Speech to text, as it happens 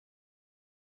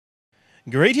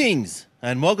Greetings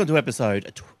and welcome to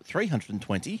episode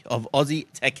 320 of Aussie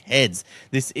Tech Heads.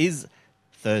 This is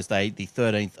Thursday, the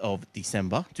 13th of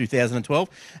December, 2012.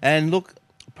 And look,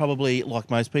 probably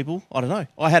like most people, I don't know.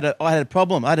 I had a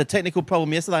problem. I had a technical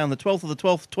problem yesterday on the 12th of the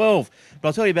 12th, 12. But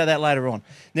I'll tell you about that later on.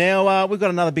 Now, we've got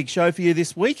another big show for you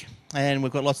this week. And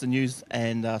we've got lots of news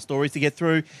and stories to get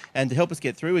through. And to help us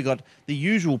get through, we've got the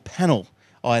usual panel.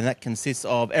 And that consists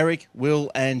of Eric,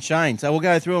 Will, and Shane. So we'll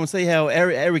go through and see how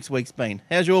Eric's week's been.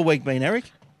 How's your week been,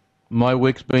 Eric? My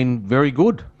week's been very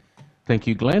good. Thank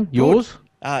you, Glenn. Yours?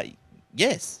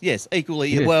 Yes,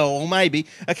 equally. Yeah. Well, or maybe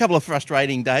a couple of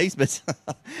frustrating days, but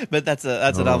that's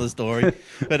another story.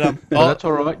 But no, that's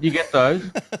all right. You get those.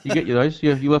 You get those.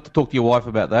 You'll have to talk to your wife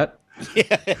about that.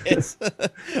 Yes.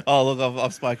 Oh, look,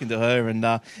 I've spoken to her, and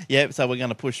so we're going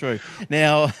to push through.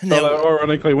 Now,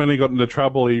 ironically, when he got into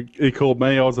trouble, he called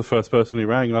me. I was the first person he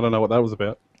rang. I don't know what that was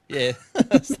about. Yeah.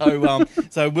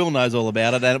 So Will knows all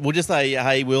about it, and we'll just say,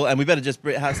 hey, Will, and we better just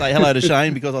say hello to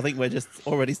Shane because I think we're just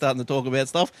already starting to talk about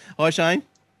stuff. Hi, Shane.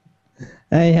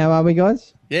 Hey, how are we,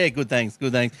 guys? Yeah, good. Thanks.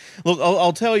 Look,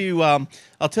 I'll tell you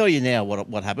now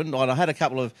what happened. I had a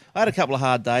couple of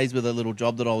hard days with a little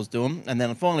job that I was doing, and then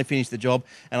I finally finished the job.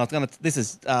 And I was going to. This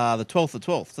is the 12th of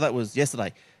 12th, so that was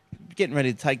yesterday. Getting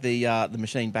ready to take the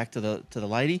machine back to the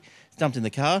lady. Jumped in the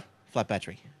car, flat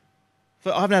battery.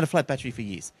 I haven't had a flat battery for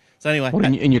years. So anyway, what,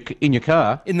 in your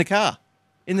car? In the car.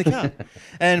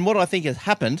 And what I think has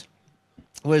happened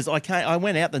was I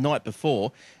went out the night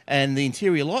before and the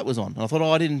interior light was on. And I thought,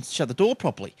 I didn't shut the door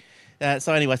properly.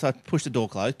 So I pushed the door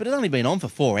closed, but it's only been on for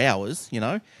 4 hours,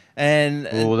 And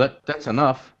that's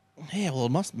enough. Yeah, well,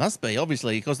 it must be,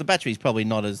 obviously, because the battery's probably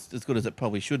not as good as it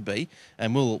probably should be.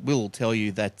 And we'll tell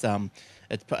you that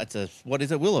it's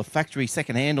a factory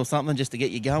second-hand or something just to get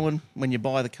you going when you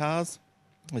buy the cars?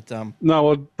 No,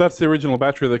 well, that's the original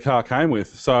battery the car came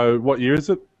with. So what year is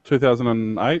it?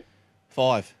 2008?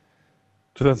 5.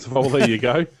 2004, well, there you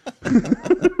go.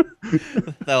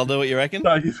 That'll do it, you reckon?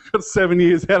 So you've got 7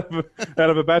 years out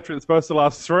of a battery that's supposed to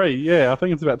last 3. Yeah, I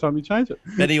think it's about time you change it.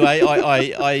 But anyway,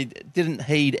 I didn't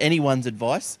heed anyone's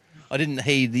advice. I didn't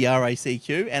heed the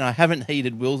RACQ, and I haven't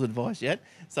heeded Will's advice yet.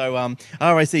 So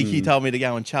RACQ told me to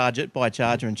go and buy a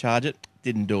charger and charge it.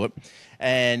 Didn't do it.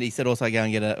 And he said also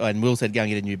and Will said go and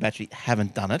get a new battery.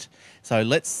 Haven't done it. So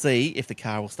let's see if the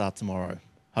car will start tomorrow.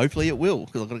 Hopefully it will,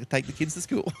 because I've got to take the kids to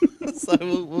school. So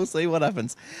we'll see what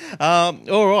happens.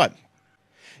 All right.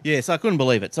 Yeah, so I couldn't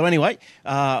believe it. So anyway,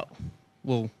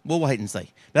 we'll wait and see.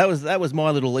 That was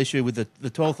my little issue with the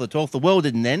 12th of the 12th. The world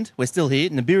didn't end. We're still here.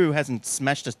 Nibiru hasn't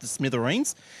smashed us to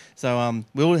smithereens. So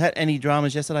Will, had any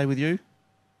dramas yesterday with you?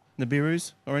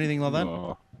 Nibirus or anything like that?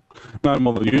 No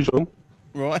more than usual.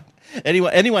 Right.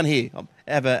 Anyone here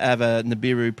have a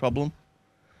Nibiru problem?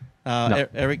 No.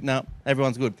 Eric, no.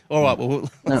 Everyone's good. All right. Well,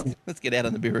 let's get out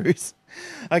of Nibirus.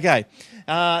 Okay.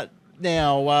 Now,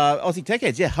 Aussie Tech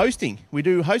Heads, hosting. We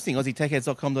do hosting,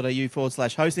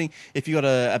 aussietechheads.com.au/hosting. If you've got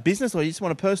a business or you just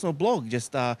want a personal blog,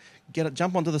 just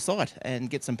jump onto the site and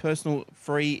get some personal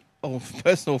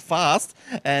fast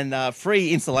and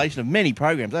free installation of many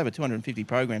programs, over 250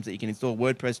 programs that you can install,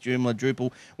 WordPress, Joomla,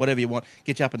 Drupal, whatever you want.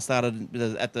 Get you up and started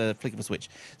at the flick of a switch.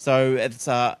 So it's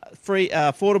free,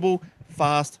 affordable,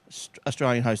 fast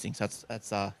Australian hosting. So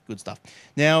that's good stuff.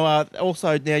 Now,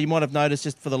 also, you might have noticed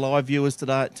just for the live viewers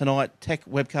tonight, Tech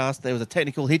Webcast, there was a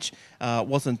technical hitch.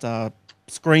 Wasn't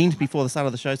screened before the start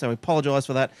of the show, so we apologise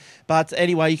for that. But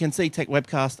anyway, you can see Tech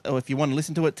Webcast, or if you want to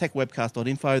listen to it,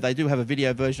 techwebcast.info. They do have a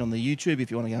video version on the YouTube if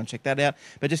you want to go and check that out.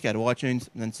 But just go to iTunes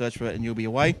and then search for it and you'll be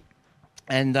away.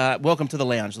 And welcome to the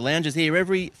Lounge. The Lounge is here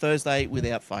every Thursday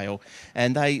without fail.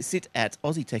 And they sit at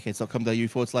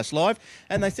aussietechheads.com.au/live.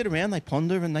 And they sit around, they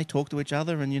ponder, and they talk to each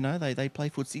other. And, they play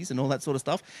footsies and all that sort of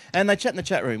stuff. And they chat in the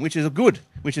chat room, which is good,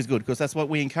 because that's what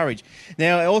we encourage.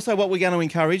 Now, also what we're going to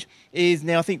encourage is,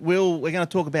 I think, we're going to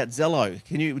talk about Zello.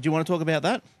 Do you want to talk about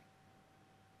that?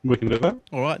 We can do that.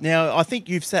 All right. Now, I think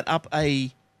you've set up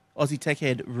a Aussie Tech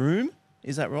Head room.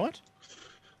 Is that right?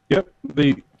 Yep.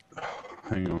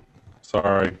 Hang on.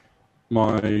 Sorry,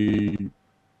 my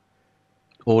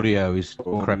audio is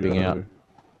crapping out.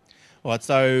 All right,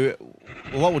 so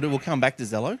what we'll do, we'll come back to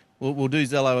Zello. We'll do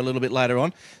Zello a little bit later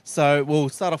on. So we'll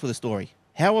start off with a story.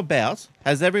 How about,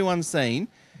 has everyone seen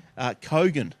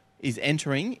Kogan is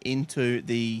entering into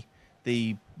the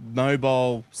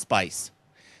mobile space?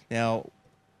 Now,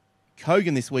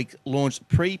 Kogan this week launched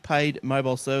prepaid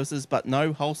mobile services, but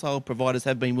no wholesale providers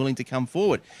have been willing to come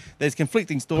forward. There's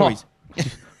conflicting stories.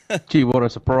 Gee, what a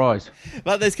surprise.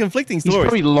 But there's conflicting stories. He's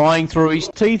probably lying through his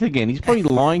teeth again. He's probably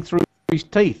lying through his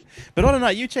teeth. But I don't know.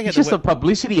 You check out He's the just a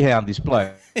publicity hound, this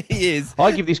bloke. He is.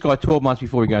 I give this guy 12 months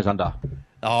before he goes under.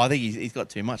 Oh, I think he's got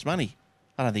too much money.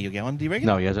 I don't think he'll go on. Do you reckon?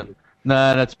 No, he hasn't.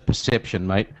 No, that's perception,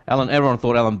 mate. Everyone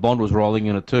thought Alan Bond was rolling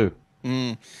in it too.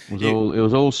 It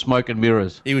was all smoke and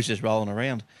mirrors. He was just rolling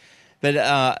around. But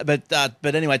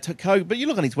anyway, but you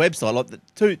look on his website, like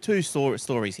two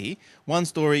stories here. One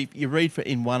story you read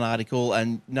in one article,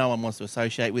 and no one wants to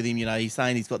associate with him. You know, he's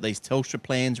saying he's got these Telstra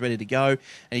plans ready to go, and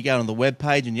you go on the web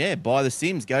page, and buy the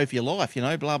Sims, go for your life. You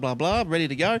know, blah blah blah, ready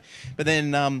to go. But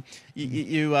then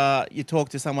you talk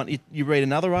to someone, you read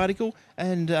another article,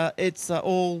 and it's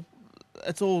all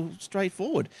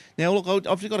straightforward. Now look,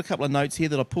 I've just got a couple of notes here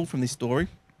that I pulled from this story.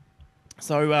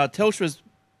 So Telstra's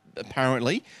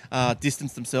apparently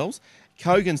distanced themselves.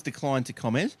 Kogan's declined to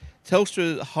comment.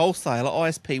 Telstra wholesaler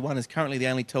ISP1 is currently the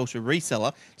only Telstra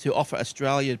reseller to offer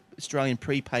Australian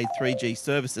prepaid 3G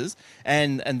services,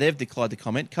 and they've declined to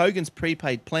comment. Kogan's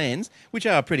prepaid plans, which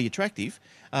are pretty attractive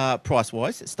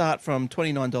price-wise, start from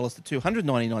 $29 to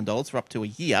 $299 for up to a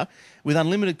year, with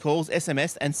unlimited calls,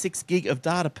 SMS, and 6 gig of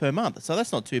data per month. So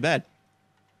that's not too bad.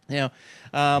 Now,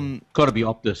 got to be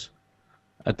Optus.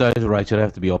 At those rates, it'd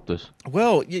have to be Optus.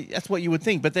 Well, that's what you would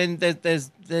think, but then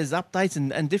there's updates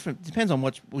and different. Depends on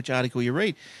which article you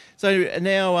read. So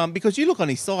now, because you look on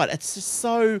his site, it's just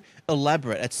so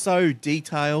elaborate, it's so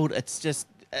detailed. It's just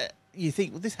you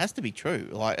think, well, this has to be true.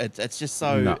 Like it's just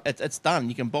so No. it's done.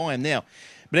 You can buy them now.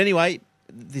 But anyway,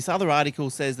 this other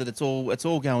article says that it's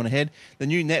all going ahead. The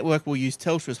new network will use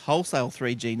Telstra's wholesale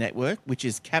 3G network, which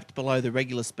is capped below the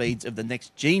regular speeds of the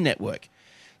Next G network.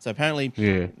 So apparently,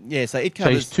 so it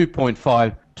covers... So it's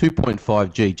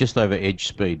 2.5 G, just over edge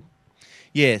speed.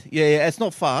 Yeah, it's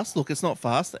not fast. Look, it's not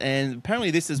fast. And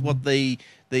apparently this is what the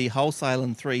wholesale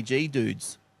and 3G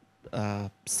dudes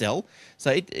sell.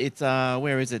 So it's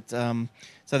where is it? So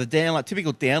the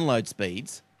typical download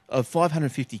speeds of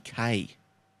 550K.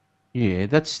 Yeah,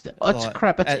 that's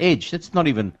crap. That's edge. That's not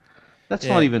even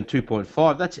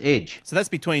 2.5. That's edge. So that's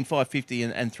between 550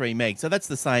 and 3 meg. So that's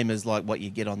the same as like what you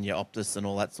get on your Optus and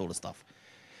all that sort of stuff.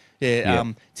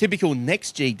 Yeah. Typical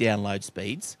Next G download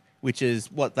speeds, which is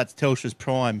that's Telstra's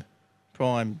prime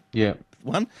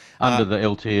one. Under the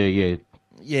LTE,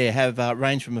 have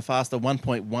range from a faster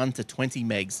 1.1 to 20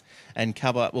 megs and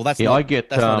cover. Well, that's not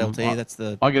LTE. That's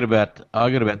the. I get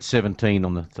about 17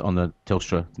 on the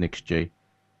Telstra Next G.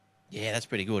 Yeah, that's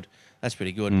pretty good. That's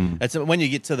pretty good. It's when you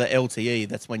get to the LTE,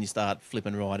 that's when you start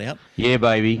flipping right out. Yeah,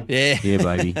 baby. Yeah,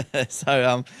 baby.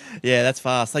 So that's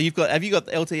fast. So have you got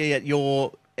LTE at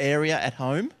your area at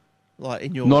home, like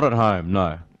in your? Not at home,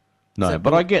 no. So,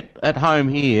 but I get at home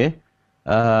here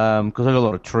because I've got a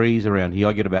lot of trees around here.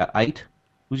 I get about 8,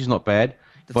 which is not bad.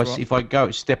 If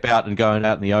I step out and go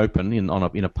out in the open in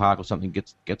a park or something,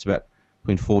 gets about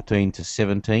between 14 to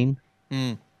 17.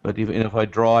 But if I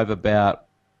drive about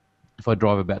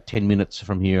 10 minutes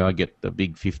from here, I get the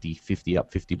big 50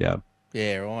 up, 50 down.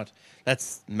 Yeah, right.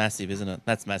 That's massive, isn't it?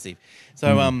 That's massive.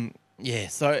 So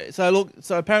So look.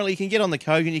 So apparently you can get on the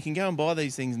Kogan. You can go and buy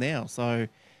these things now. So,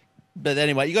 but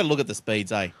anyway, you got to look at the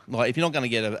speeds, eh? Like if you're not going to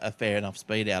get a fair enough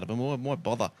speed out of them, why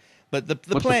bother? But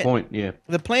What's the point? Yeah.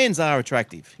 The plans are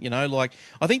attractive. You know, like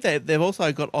I think they've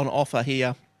also got on offer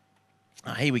here.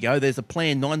 Here we go. There's a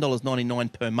plan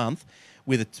 $9.99 per month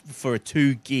for a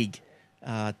 2 gig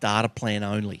data plan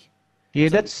only. Yeah,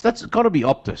 that's got to be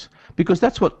Optus because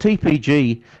that's what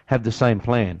TPG have the same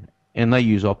plan and they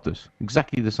use Optus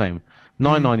exactly the same.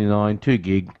 $9.99, 2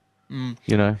 gig.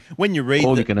 You know, when you read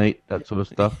you can eat, that sort of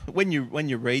stuff. When you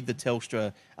read the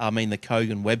Telstra, the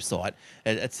Kogan website,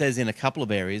 it says in a couple of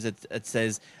areas it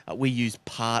says we use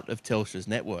part of Telstra's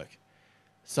network.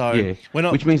 So yeah,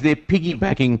 which means they're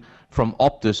piggybacking from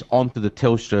Optus onto the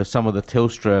Telstra, some of the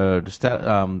Telstra,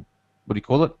 what do you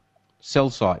call it, cell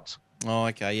sites. Oh,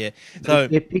 okay, yeah. So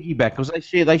they're piggyback because they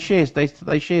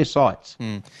share sites.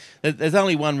 There's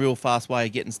only one real fast way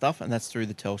of getting stuff, and that's through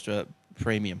the Telstra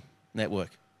Premium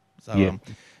network. So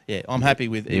I'm happy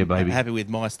with happy with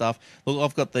my stuff. Look,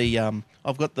 I've got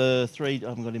the 3. I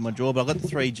haven't got it in my drawer, but I've got the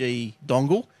 3G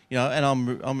dongle. You know,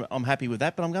 and I'm happy with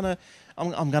that. But I'm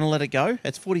gonna let it go.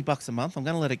 It's $40 a month. I'm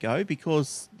gonna let it go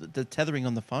because the tethering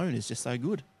on the phone is just so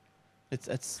good. It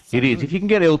is. If you can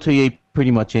get LTE pretty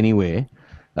much anywhere,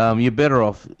 you're better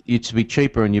off. It'd be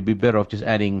cheaper, and you'd be better off just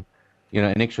adding,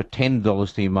 an extra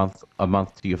 $10 to a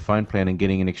month to your phone plan and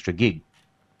getting an extra gig.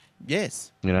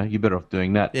 Yes. You're better off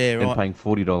doing that than paying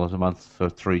 $40 a month for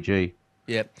 3G.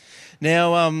 Yeah.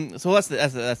 Now, so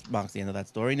that's marks the end of that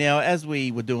story. Now, as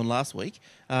we were doing last week,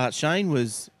 Shane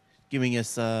was giving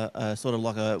us a sort of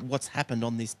like a what's happened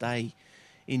on this day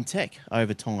in tech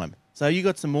over time. So you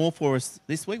got some more for us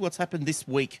this week. What's happened this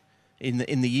week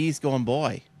in the years gone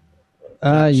by?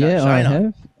 Yeah, I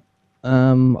Shano.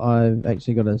 have. I've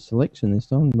actually got a selection this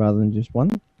time rather than just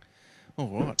one. All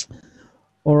right.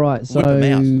 All right, Whip 'em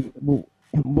out. so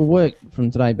we'll work from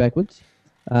today backwards.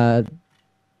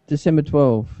 December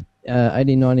 12th,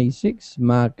 1896,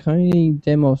 Marconi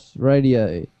Demos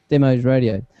Radio.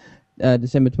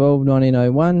 December 12,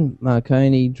 1901,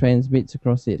 Marconi transmits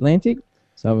across the Atlantic.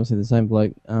 So obviously the same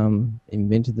bloke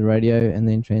invented the radio and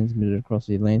then transmitted across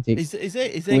the Atlantic. Is there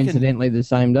Coincidentally the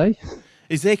same day.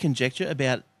 is there conjecture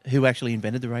about who actually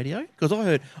invented the radio? Because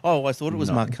I always thought it was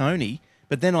Marconi,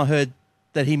 but then I heard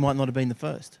that he might not have been the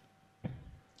first.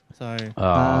 So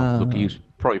Look, he was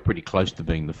probably pretty close to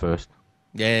being the first.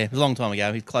 yeah, it was a long time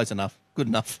ago. He's close enough, good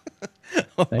enough.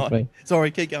 All right. Exactly.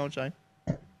 Sorry, keep going, Shane.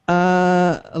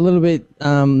 A little bit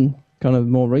kind of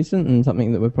more recent and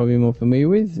something that we're probably more familiar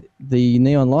with. The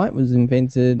neon light was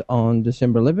invented on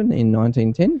December 11 in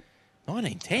 1910.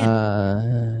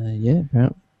 1910. Yeah,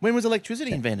 apparently. When was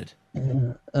electricity invented?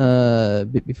 A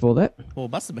bit before that. Well,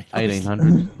 it must have been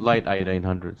 1800s, late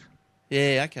 1800s.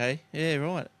 Yeah. Okay. Yeah.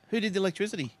 Right. Who did the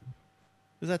electricity?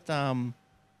 Was that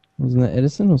Wasn't that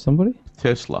Edison or somebody?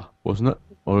 Tesla, wasn't it?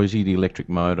 Or is he the electric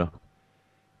motor?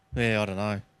 Yeah, I don't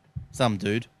know. Some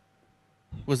dude.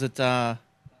 Was it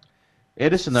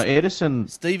Edison, no, Edison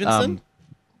Stevenson?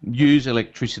 used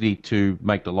electricity to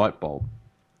make the light bulb.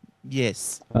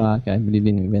 Yes. Okay, but he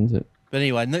didn't invent it. But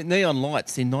anyway, neon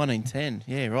lights in 1910.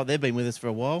 Yeah, right. They've been with us for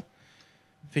a while.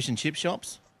 Fish and chip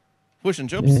shops. Push and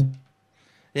chips. Yeah.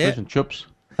 Yeah. Fish and chips.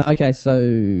 Okay,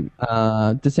 so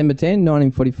December 10,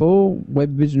 1944,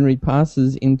 Web Visionary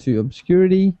passes into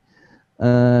obscurity.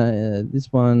 This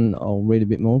one I'll read a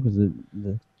bit more because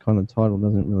the kind of title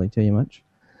doesn't really tell you much.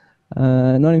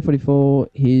 1944,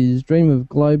 his dream of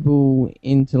global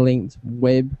interlinked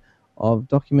web of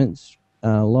documents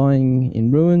lying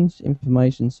in ruins,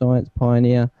 information science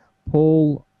pioneer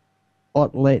Paul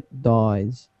Otlet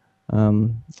dies.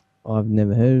 I've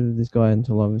never heard of this guy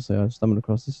until obviously I stumbled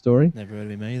across this story. Never heard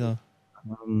of him either.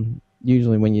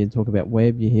 Usually when you talk about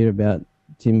web, you hear about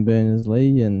Tim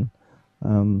Berners-Lee and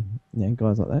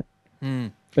guys like that.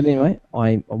 But anyway,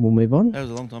 I will move on. That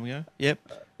was a long time ago. Yep.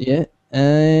 Yeah,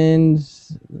 and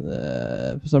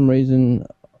for some reason,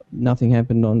 nothing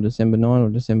happened on December 9 or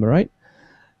December 8.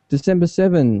 December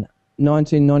 7,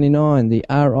 1999, the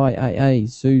RIAA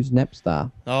sues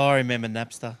Napster. Oh, I remember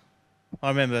Napster. I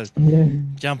remember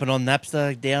jumping on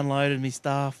Napster, downloading me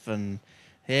stuff, and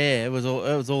yeah, it was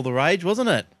all the rage, wasn't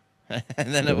it?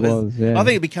 And then it was yeah. I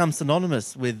think it becomes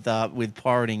synonymous with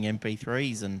pirating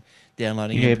MP3s and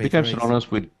downloading MP3s. Yeah, it becomes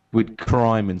synonymous with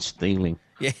crime and stealing.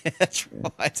 Yeah, that's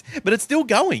right. But it's still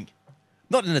going.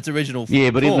 Not in its original form.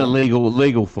 Yeah, but in the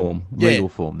legal form. Yeah. Legal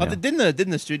form now. Didn't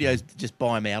the studios just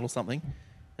buy them out or something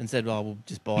and said, "Oh, we'll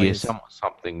just buy Yeah, this."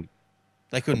 something.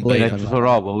 They couldn't believe beat it. them. They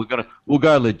thought, we'll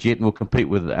go legit and we'll compete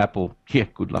with Apple. Yeah,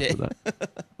 good luck Yeah. with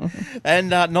that.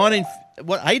 And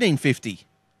 1850.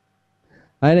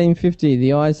 1850,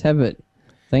 the eyes have it,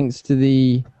 thanks to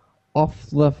the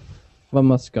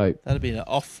ophthalmoscope. That'd be an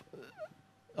off.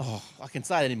 Oh, I can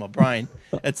say that in my brain.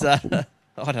 It's I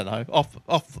don't know. Off.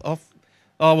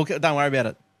 Oh, well, don't worry about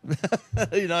it.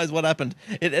 Who knows what happened?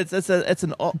 It's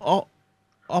an ophthalmoscope.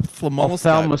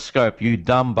 Ophthalmoscope, you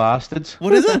dumb bastards.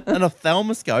 What is it? An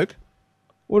ophthalmoscope?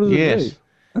 What does it Yes.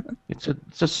 do?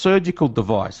 It's a surgical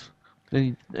device.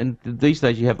 And these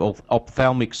days you have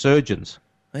ophthalmic surgeons.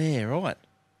 Yeah, right.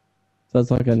 So it's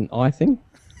like an eye thing?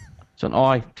 It's an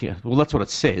eye. Yeah, well, that's what it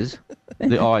says.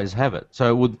 The eyes have it.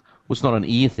 So it's not an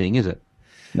ear thing, is it?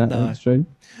 No, No. that's true.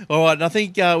 All right. And I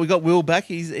think we got Will back.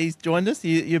 He's joined us.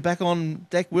 You're back on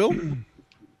deck, Will.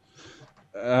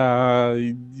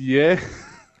 Yeah.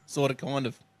 Sort of, kind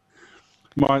of.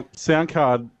 My sound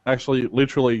card actually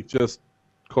literally just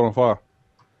caught on fire.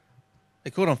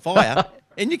 It caught on fire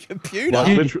in your computer.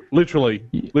 Like, literally.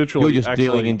 You're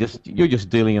just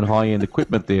dealing in high-end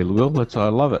equipment there, Will. I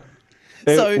love it.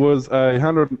 It was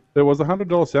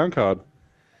 $100 sound card.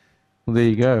 Well, there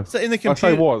you go. So in the I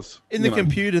computer, say was. in the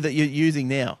computer that you're using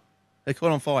now, it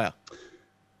caught on fire.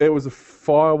 It was a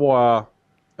firewire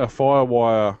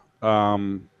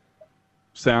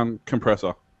sound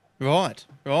compressor. Right.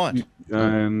 And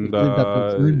Leave that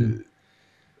box moving.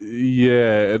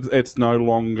 yeah, it's no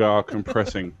longer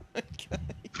compressing.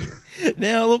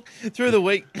 Now, look, through the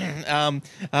week, I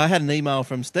had an email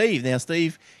from Steve. Now,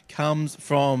 Steve comes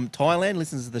from Thailand,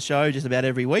 listens to the show just about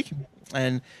every week,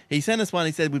 and he sent us one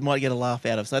he said we might get a laugh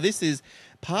out of. So this is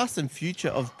past and future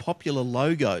of popular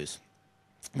logos.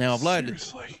 Now, I've loaded...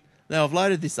 Seriously. Now, I've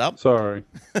loaded this up. Sorry.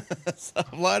 So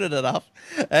I've loaded it up.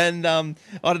 And I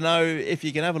don't know if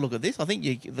you can have a look at this. I think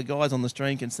the guys on the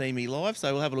stream can see me live,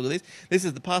 so we'll have a look at this. This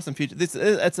is the past and future. It's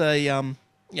a,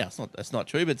 yeah, it's not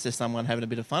true, but it's just someone having a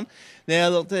bit of fun. Now,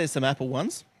 look, there's some Apple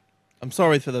ones. I'm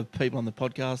sorry for the people on the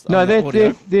podcast. No,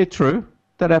 they're true.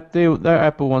 They're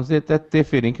Apple ones. They're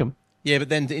fair income. Yeah, but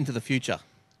then into the future.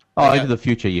 Oh, into the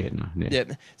future, yeah. No, yeah. Yeah.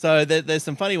 So there's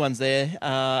some funny ones there.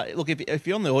 Look, if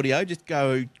you're on the audio, just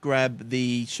go grab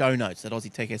the show notes at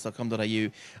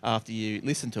aussietechs.com.au after you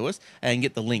listen to us and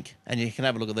get the link, and you can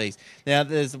have a look at these. Now,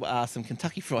 there's some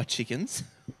Kentucky Fried Chickens.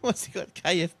 What's it got?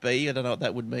 KFB. I don't know what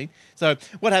that would mean. So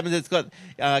what happens? It's got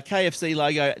KFC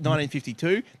logo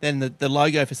 1952, then the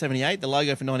logo for 78, the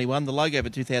logo for 91, the logo for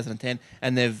 2010,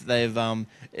 and they've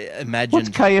imagined. What's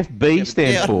KFB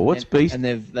stand for? What's B? And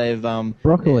they've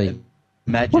Broccoli.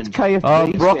 imagined. What's KFB?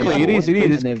 Oh, broccoli. It is.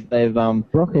 And they've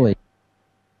Broccoli.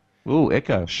 Oh,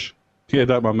 Echo. Yeah,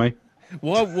 don't mind me.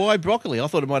 Why broccoli? I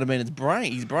thought it might have been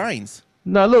his brains.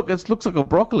 No, look, it looks like a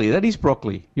broccoli. That is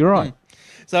broccoli. You're right.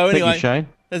 So anyway, thank you, Shane.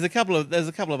 There's a couple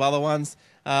of other ones.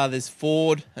 There's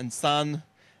Ford and Son.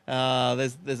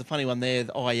 There's a funny one there,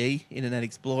 the IE, Internet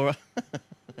Explorer.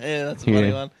 Yeah, that's a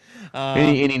funny one.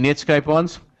 Any Netscape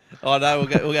ones? Oh no,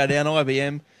 we'll go down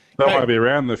IBM. That might be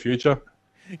around in the future.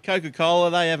 Coca-Cola,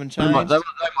 they haven't They changed.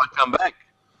 might come back.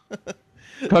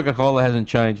 Coca-Cola hasn't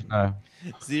changed, no.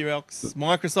 Xerox,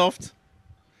 Microsoft.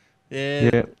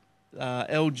 Yeah.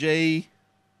 LG.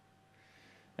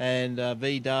 And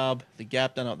VW, the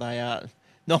Gap, don't know what they are.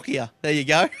 Nokia, there you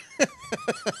go.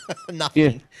 Nothing.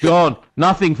 Yeah, gone.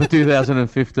 Nothing for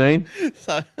 2015.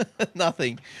 So,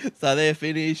 nothing. So they're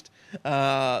finished.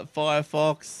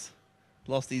 Firefox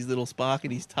lost his little spark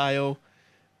in his tail.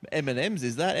 M&M's,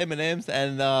 is that? M&M's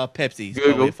and Pepsi's.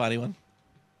 Google. Probably a funny one.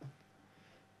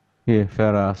 Yeah,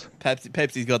 fat ass.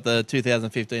 Pepsi's got the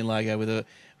 2015 logo with a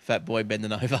fat boy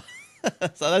bending over.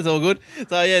 So that's all good.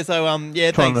 So yeah, Trying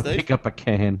thanks, to Steve. pick up a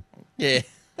can. Yeah.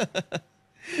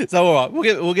 So all right,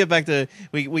 we'll get back to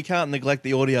we can't neglect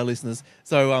the audio listeners.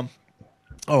 So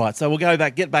all right, so we'll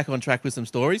get back on track with some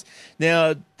stories.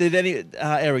 Now,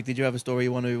 Eric, did you have a story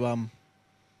you want to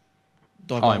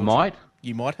divulge? I might.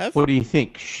 You might have. What do you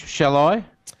think? Shall I?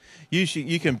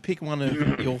 You can pick one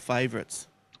of your favourites.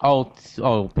 I'll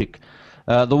pick.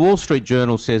 The Wall Street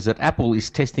Journal says that Apple is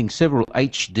testing several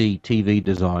HD TV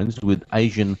designs with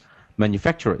Asian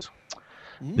manufacturers.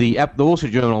 The Wall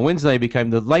Street Journal on Wednesday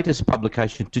became the latest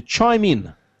publication to chime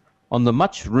in on the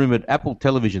much-rumoured Apple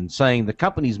television, saying the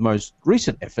company's most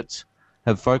recent efforts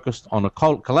have focused on a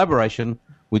collaboration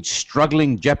with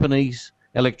struggling Japanese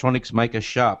electronics maker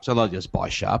Sharp. So they'll just buy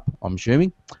Sharp, I'm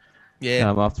assuming.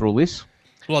 Yeah. After all this.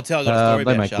 Well, I'll tell you a story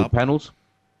they about make Sharp. good panels.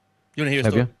 You want to hear a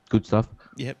Have story? you? Good stuff.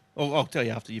 Yep. I'll tell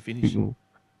you after you finish.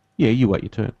 Yeah, you wait your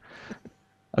turn.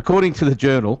 According to the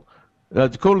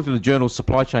journal's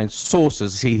supply chain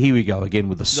sources, see, here we go again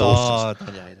with the sources.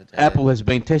 Apple has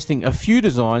been testing a few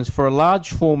designs for a large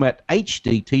format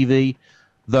HD TV,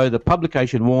 though the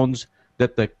publication warns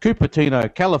that the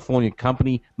Cupertino, California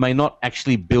company may not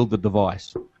actually build the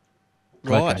device.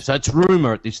 Right. Okay, so it's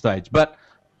rumor at this stage, but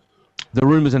the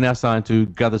rumors are now starting to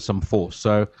gather some force.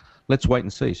 So let's wait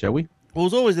and see, shall we? Well, it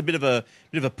was always a bit of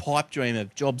a pipe dream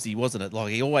of Jobsy, wasn't it?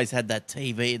 Like he always had that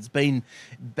TV. It's been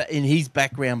in his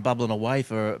background bubbling away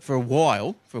for a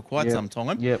while, for quite some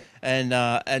time. Yep. And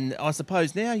I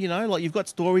suppose now, like you've got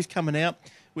stories coming out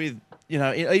with,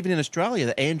 even in Australia,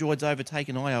 that Android's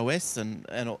overtaken iOS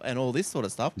and all this sort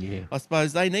of stuff. Yeah. I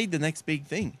suppose they need the next big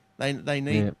thing. They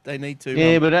need to.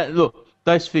 Yeah, but look,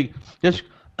 those figures. Just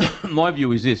my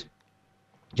view is this: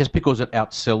 just because it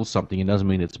outsells something, it doesn't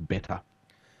mean it's better.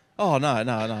 Oh no,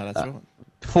 that's right.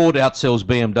 Ford outsells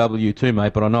BMW too,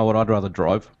 mate. But I know what I'd rather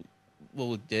drive.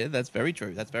 Well, yeah, that's very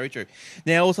true. That's very true.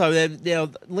 Now, also,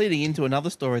 leading into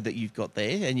another story that you've got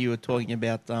there, and you were talking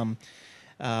about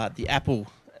the Apple,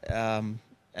 and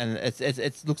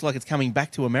it looks like it's coming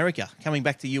back to America, coming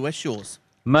back to US shores.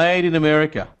 Made in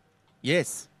America.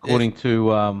 Yes. According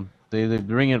to they're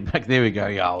bringing it back. There we go.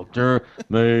 Y'all,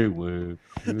 me with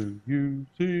you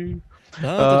see.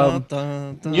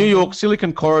 New York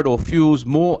Silicon Corridor fuels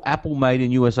more Apple made in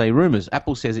USA rumors.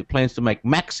 Apple says it plans to make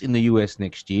Macs in the US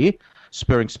next year,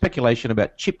 spurring speculation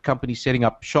about chip companies setting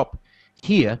up shop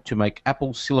here to make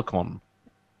Apple silicon.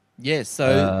 Yes,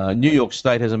 so New York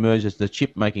State has emerged as the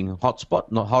chip-making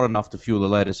hotspot, not hot enough to fuel the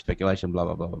latest speculation, blah,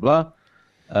 blah, blah, blah,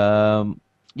 blah.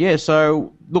 Yeah,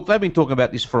 so, look, they've been talking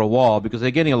about this for a while because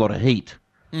they're getting a lot of heat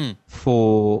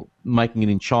for making it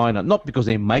in China. Not because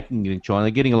they're making it in China,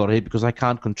 they're getting a lot of heat because they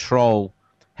can't control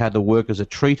how the workers are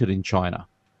treated in China.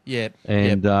 Yeah.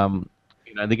 And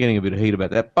they're getting a bit of heat about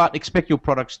that. But expect your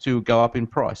products to go up in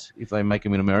price if they make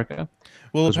them in America,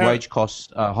 because wage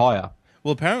costs are higher.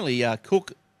 Well, apparently,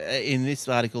 Cook in this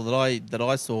article that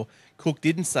I saw, Cook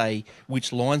didn't say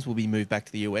which lines will be moved back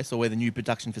to the US or where the new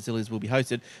production facilities will be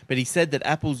hosted, but he said that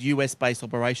Apple's US-based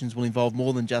operations will involve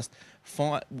more than just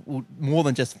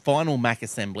final Mac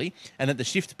assembly, and that the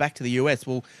shift back to the US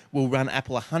will run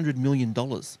Apple $100 million.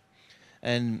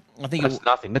 And I think that's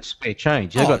nothing. That's spare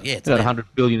change. They've got $100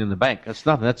 billion in the bank. That's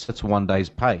nothing. That's one day's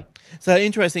pay. So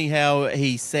interesting how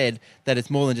he said that it's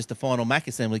more than just a final Mac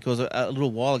assembly, because a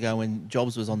little while ago when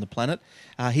Jobs was on the planet,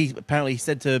 he apparently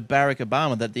said to Barack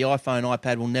Obama that the iPhone,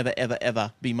 iPad will never, ever,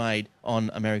 ever be made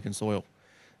on American soil.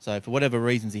 So for whatever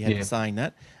reasons he had for saying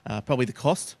that, probably the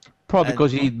cost. Probably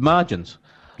because he need margins.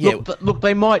 Yeah. Look,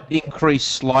 they might increase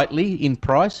slightly in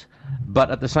price,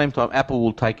 but at the same time, Apple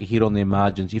will take a hit on their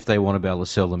margins if they want to be able to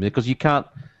sell them, because you can't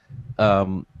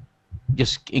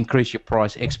just increase your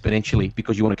price exponentially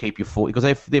because you want to keep your because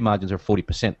their margins are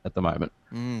 40% at the moment.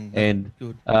 And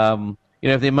good.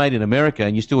 If they're made in America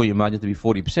and you still want your margins to be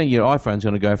 40%, your iPhone's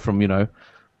going to go from $1,000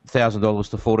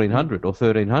 to $1,400 or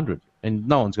 $1,300, and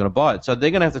no one's going to buy it. So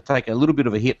they're going to have to take a little bit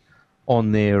of a hit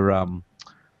on their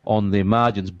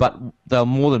margins, but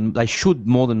they should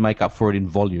more than make up for it in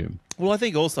volume. Well, I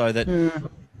think also that.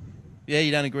 Yeah,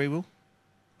 you don't agree, Will?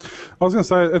 I was going to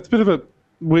say it's a bit of a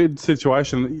weird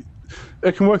situation.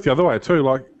 It can work the other way too.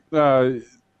 Like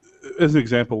as an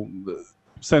example,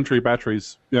 Century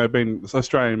batteries, been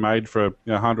Australian made for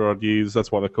 100 odd years.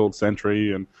 That's why they're called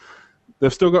Century, and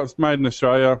they've still got made in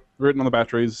Australia written on the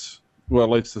batteries. Well, at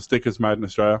least the stickers made in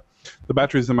Australia. The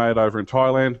batteries are made over in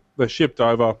Thailand. They're shipped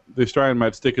over. The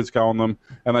Australian-made stickers go on them,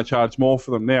 and they charge more for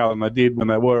them now than they did when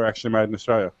they were actually made in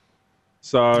Australia.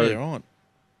 So yeah, right.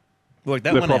 Work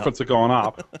that their one profits out. are gone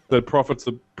up. Their profits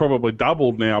are probably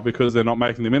doubled now because they're not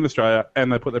making them in Australia,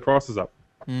 and they put their prices up.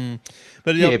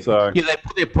 But they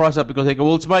put their price up because they go,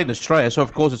 well, it's made in Australia, so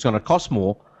of course it's going to cost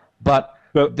more. But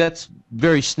that's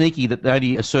very sneaky that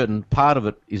only a certain part of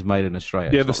it is made in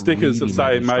Australia. Yeah, the stickers that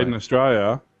say made in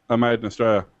Australia are made in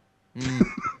Australia.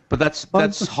 But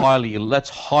that's highly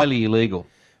illegal.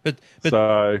 But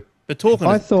talking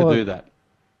I thought to do that.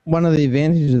 One of the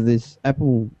advantages of this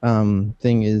Apple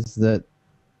thing is that,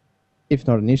 if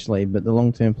not initially, but the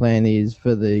long-term plan is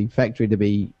for the factory to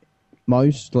be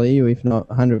mostly, or if not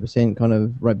 100%, kind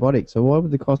of robotic. So why would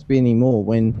the cost be any more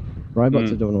when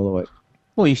robots are doing all the work?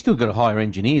 Well, you still got to hire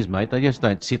engineers, mate. They just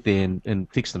don't sit there and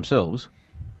fix themselves.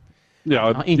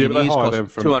 Engineers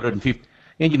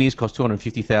cost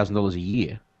 $250,000 a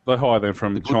year. They hire them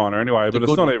from China anyway, but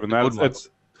it's not even that.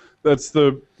 That's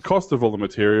the cost of all the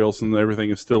materials, and everything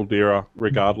is still dearer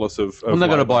regardless of. Well, they've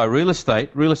got to buy real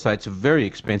estate. Real estate's very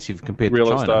expensive compared to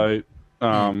China. Real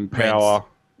estate, power,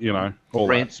 all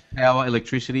rents, power,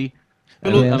 electricity.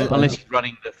 Unless you're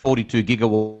running the 42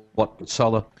 gigawatt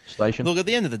solar station. Look, at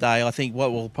the end of the day, I think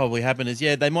what will probably happen is,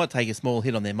 they might take a small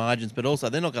hit on their margins, but also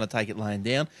they're not going to take it laying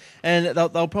down, and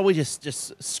they'll probably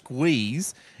just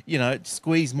squeeze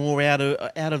more out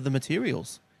of the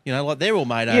materials. Like they're all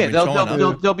made over in China.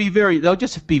 They'll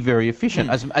just be very efficient,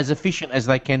 as efficient as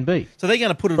they can be. So they're going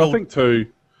to put it all. I think too.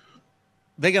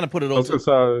 They're going to put it all.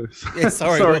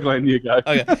 Sorry, Glenn, you go.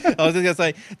 Okay, I was just going to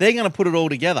say they're going to put it all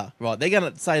together, right? They're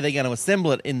going to say they're going to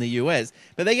assemble it in the US,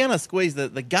 but they're going to squeeze the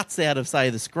guts out of,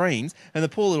 say, the screens, and the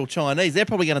poor little Chinese, they're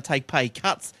probably going to take pay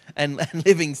cuts and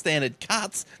living standard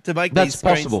cuts to make these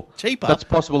screens cheaper. That's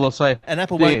possible. They'll say, and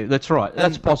Apple won't. Yeah, that's right.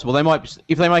 That's possible. They might,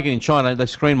 if they make it in China, the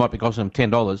screen might be costing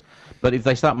them $10, but if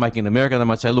they start making it in America, they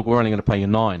might say, look, we're only going to pay you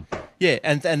 $9. Yeah,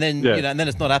 and then and then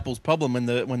it's not Apple's problem when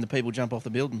the people jump off the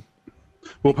building.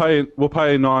 We'll pay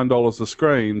 $9 a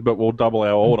screen, but we'll double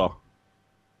our order.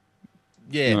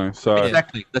 Yeah,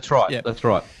 exactly. That's right. Yeah. That's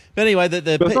right. But anyway, but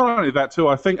it's not only that too.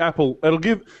 I think Apple, it'll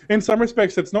give, in some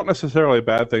respects, it's not necessarily a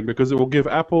bad thing because it will give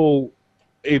Apple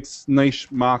its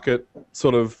niche market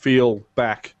sort of feel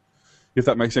back, if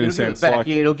that makes any sense.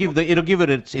 It'll give it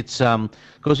its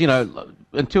because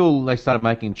until they started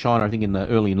making in China, I think in the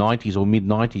early 90s or mid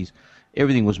 90s,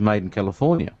 everything was made in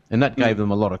California, and that gave them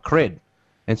a lot of cred.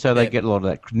 And so they get a lot of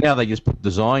that. Now they just put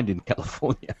designed in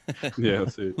California. Yeah,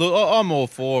 that's it. Look, I'm all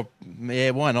for,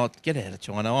 why not? Get out of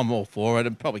China. I'm all for it.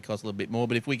 It probably costs a little bit more,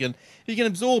 but if you can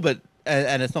absorb it,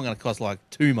 and it's not going to cost like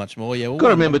too much more, Got to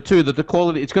remember too that the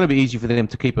quality, it's going to be easy for them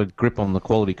to keep a grip on the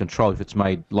quality control if it's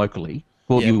made locally.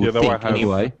 Well, you would think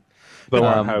anyway. They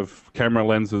won't have camera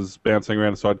lenses bouncing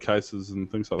around inside cases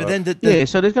and things like that.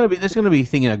 So there's going to be a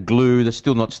thing in a glue that's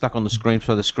still not stuck on the screen,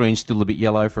 so the screen's still a bit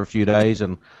yellow for a few days,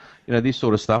 and this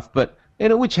sort of stuff. But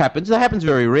which happens. That happens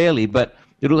very rarely. But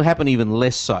It'll happen even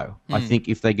less so, I think,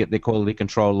 if they get their quality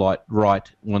control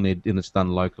right when it's done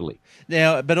locally.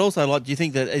 Now, but also, like, do you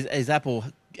think that is Apple?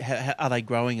 Are they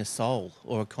growing a soul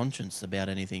or a conscience about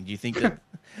anything? Do you think that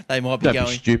they might be Don't going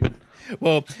be stupid.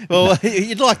 Well,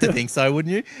 you'd like to think so,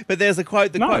 wouldn't you? But there's a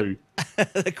quote.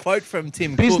 The quote from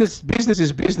Tim Cook. Business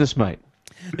is business, mate.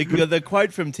 The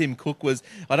quote from Tim Cook was,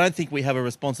 "I don't think we have a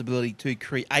responsibility to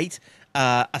create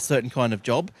a certain kind of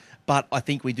job, but I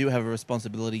think we do have a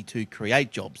responsibility to create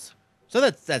jobs." So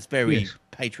that's very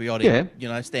patriotic.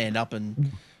 Yeah. Stand up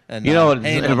and you know what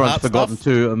everyone's forgotten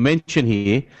to mention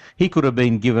here? He could have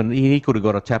been given. He could have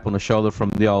got a tap on the shoulder from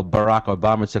the old Barack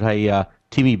Obama and said, "Hey,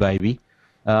 Timmy baby,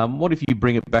 what if you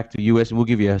bring it back to the US and we'll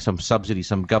give you some subsidy,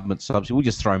 some government subsidy? We'll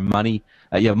just throw money.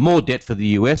 You have more debt for the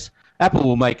US. Apple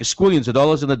will make squillions of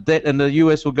dollars, and the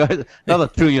US will go another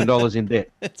 $1 trillion in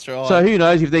debt." That's right. So who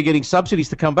knows if they're getting subsidies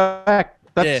to come back?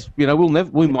 That's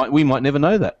we might never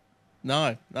know that.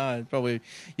 No, probably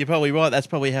you're probably right. That's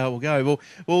probably how it will go.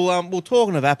 Well,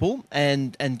 talking of Apple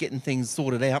and getting things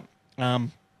sorted out,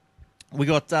 we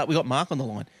got Mark on the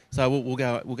line, so we'll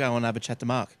go and have a chat to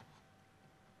Mark.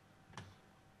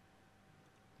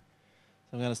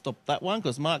 So I'm going to stop that one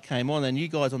because Mark came on, and you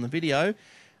guys on the video,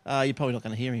 you're probably not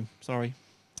going to hear him. Sorry.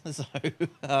 So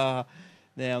now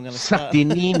I'm going to start. So I'm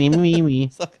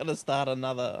going to start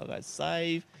another. I'll go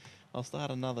save. I'll start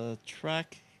another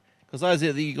track. Because those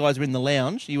of you guys were in the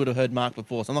lounge, you would have heard Mark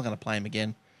before, so I'm not going to play him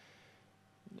again.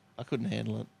 I couldn't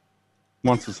handle it.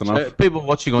 Once it's enough. So people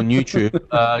watching on YouTube,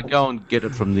 go and get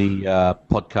it from the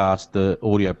podcast, the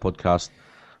audio podcast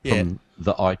from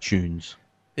the iTunes.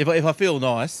 If I feel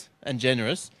nice and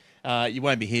generous, you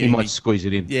won't be hearing. You might squeeze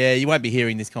it in. Yeah, you won't be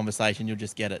hearing this conversation. You'll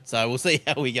just get it. So we'll see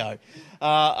how we go.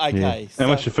 Okay. Yeah.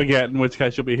 Unless you forget, in which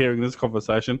case you'll be hearing this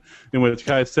conversation. In which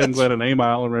case, send Glenn an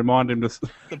email and remind him to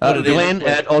Glenn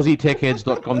at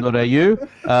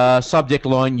aussietechheads.com.au. Subject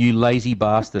line: "You lazy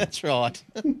bastard." That's right.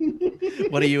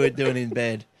 What are you doing in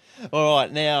bed? All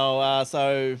right, now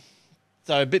so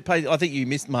a bit. I think you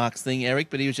missed Mark's thing,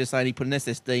 Eric, but he was just saying he put an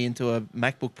SSD into a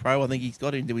MacBook Pro. I think he's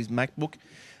got it into his MacBook.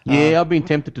 Yeah, I've been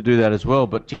tempted to do that as well,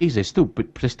 but geez, they're still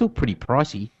pretty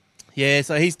pricey. Yeah,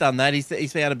 so he's done that.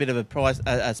 He's found a bit of a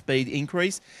speed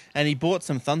increase, and he bought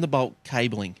some Thunderbolt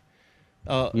cabling.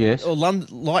 Yes. Or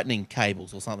lightning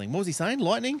cables or something. What was he saying?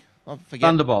 Lightning? I forget.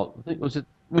 Thunderbolt. I think was it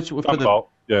Thunderbolt.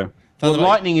 Yeah. Well,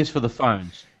 lightning is for the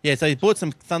phones. Yeah, so he bought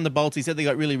some Thunderbolts. He said they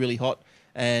got really, really hot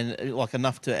and like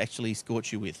enough to actually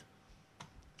scorch you with.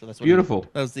 So that's what Beautiful.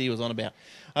 That was he was on about.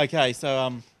 Okay,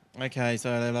 so blah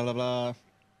blah blah.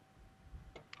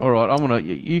 All right,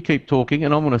 you keep talking,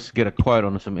 and I'm gonna get a quote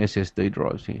on some SSD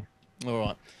drives here. All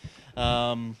right.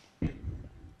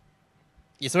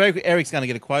 Yeah, so Eric's going to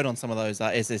get a quote on some of those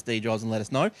SSD drives and let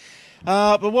us know.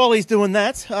 But while he's doing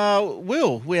that,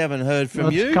 Will, we haven't heard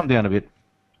from you. Come down a bit.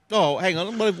 Oh, hang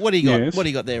on. What do you got? Yes. What do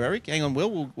you got there, Eric? Hang on,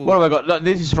 Will. What have I got?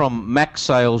 This is from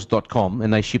macsales.com,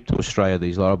 and they ship to Australia.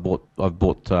 These, I've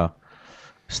bought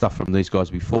stuff from these guys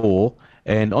before.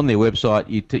 And on their website,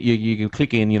 you can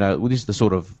click in. This is the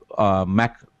sort of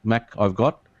Mac I've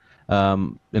got,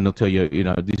 and they'll tell you,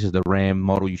 this is the RAM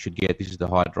model you should get. This is the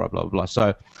hard drive, blah blah blah.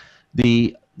 So,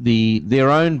 their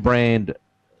own brand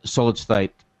solid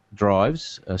state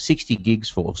drives, 60 gigs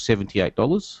for $78,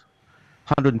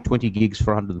 120 gigs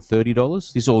for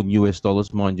 $130. This is all in US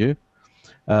dollars, mind you.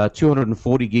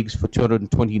 240 gigs for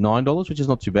 $229, which is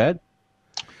not too bad.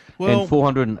 Well, and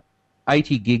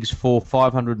 480 gigs for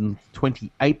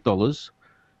 $528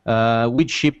 with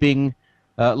shipping.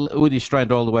 With the Australian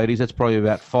dollar the way it is, that's probably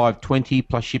about $520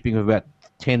 plus shipping of about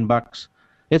 $10.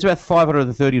 It's about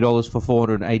 $530 for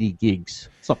 480 gigs.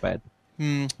 It's not bad.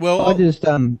 Well, I just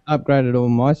upgraded all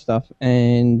my stuff,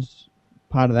 and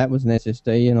part of that was an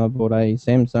SSD, and I bought a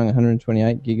Samsung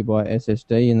 128 gigabyte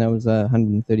SSD, and that was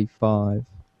 135.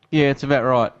 Yeah, it's about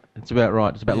right. It's about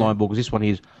line ball, because this one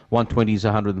here is 120 is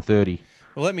 130.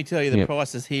 Well, let me tell you the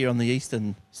prices here on the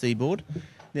eastern seaboard.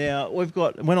 Now, we've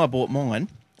got, when I bought mine,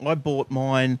 look,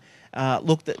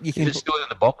 that you can... Is it still in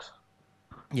the box?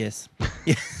 Yes.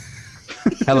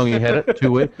 How long you had it?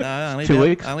 2 weeks? No, only 2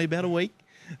 weeks? Only about a week.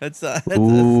 That's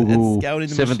going into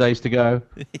 7 days to go.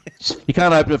 You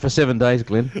can't open it for 7 days,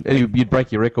 Glenn. You'd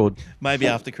break your record. Maybe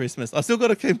after Christmas. I still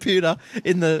got a computer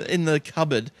in the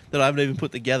cupboard that I haven't even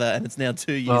put together, and it's now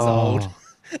 2 years old.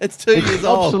 It's 2 years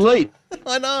old. Obsolete.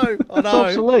 I know.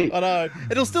 Obsolete. I know.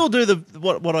 It'll still do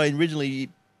what I originally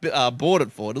bought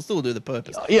it for. It'll still do the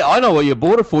purpose. Yeah, I know what you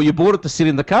bought it for. You bought it to sit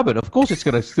in the cupboard. Of course it's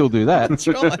going to still do that. That's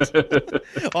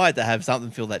right. I had to have something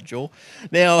fill that jaw.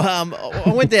 Now,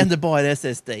 I went down to buy an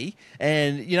SSD,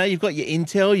 and, you've got your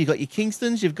Intel, you've got your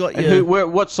Kingstons, you've got your...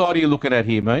 What side are you looking at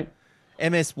here, mate?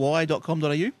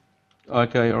 msy.com.au.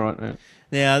 Okay, all right. Yeah.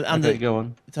 Now, Okay, go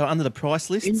on. so under the price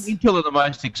lists, Intel are the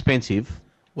most expensive.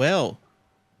 well,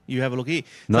 you have a look here.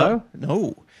 No?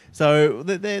 No. So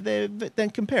they're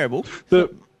comparable.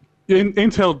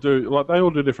 Intel they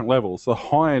all do different levels. The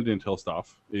high-end Intel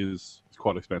stuff is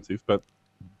quite expensive, but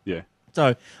yeah.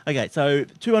 So, okay, so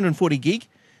 240 gig,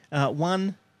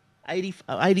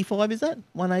 185, is that?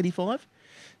 185?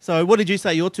 So what did you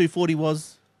say your 240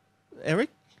 was,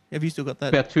 Eric? Have you still got that?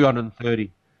 About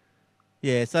 230.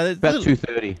 Yeah, so there's About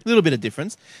 230. a little bit of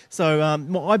difference. So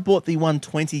I bought the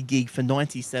 120 gig for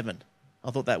 97.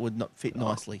 I thought that would not fit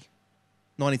nicely.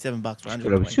 $97 for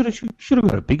 120. Should have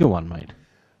got a bigger one, mate.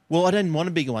 Well, I didn't want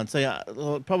a bigger one.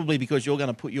 So probably because you're going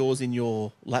to put yours in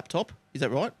your laptop. Is that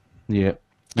right? Yeah.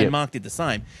 And Mark did the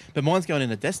same. But mine's going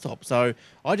in a desktop. So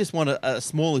I just want a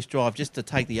smallish drive just to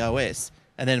take the OS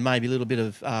and then maybe a little bit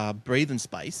of breathing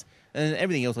space. And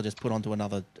everything else I just put onto a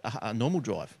normal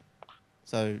drive.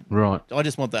 So right. I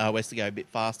just want the OS to go a bit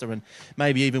faster, and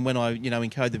maybe even when I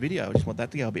encode the video, I just want that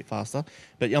to go a bit faster.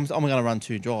 But I'm going to run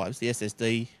two drives, the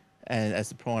SSD and as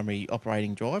the primary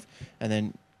operating drive, and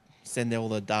then send all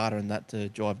the data and that to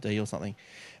drive D or something.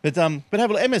 But have a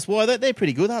look, MSY, they're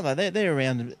pretty good, aren't they? They're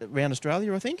around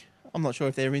Australia, I think. I'm not sure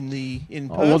if they're in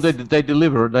Perth. Well, they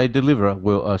deliver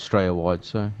Australia wide,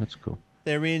 so that's cool.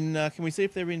 They're in. Can we see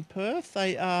if they're in Perth?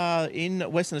 They are in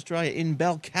Western Australia, in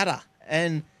Balcatta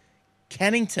and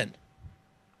Cannington.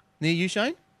 Near you,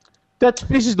 Shane?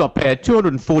 This is not bad.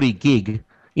 240 gig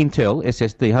Intel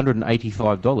SSD,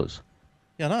 $185.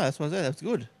 Yeah, no, that's what I said. That's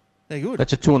good. They're good.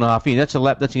 That's a 2.5 inch.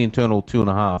 That's an internal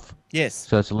 2.5. Yes.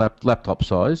 So it's a laptop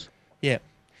size. Yeah.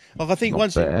 Well, I think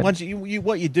Not bad. once you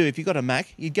what you do if you've got a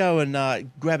Mac, you go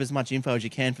and grab as much info as you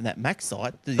can from that Mac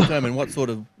site to determine what sort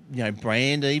of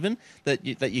brand even that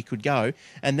you could go,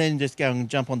 and then just go and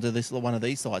jump onto one of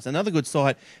these sites. Another good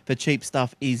site for cheap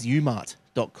stuff is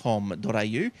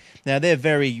umart.com.au. Now they're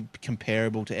very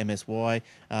comparable to MSY.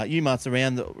 Umart's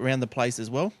around the place as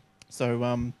well.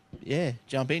 So yeah,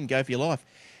 jump in, go for your life.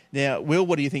 Now, Will,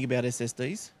 what do you think about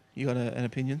SSDs? You got an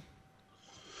opinion?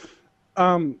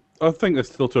 I think they're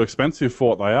still too expensive for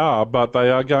what they are, but they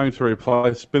are going to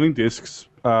replace spinning discs,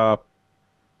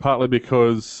 partly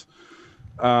because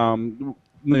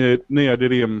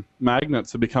neodymium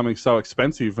magnets are becoming so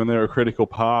expensive and they're a critical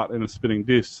part in a spinning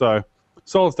disc. So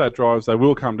solid-state drives, they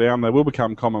will come down, they will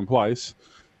become commonplace.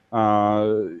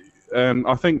 And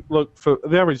I think, look, for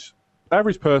the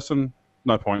average person,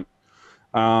 no point.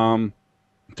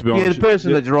 To be honest, the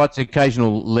person that writes the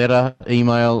occasional letter,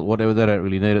 email, whatever, they don't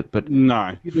really need it. But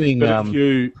no, you're doing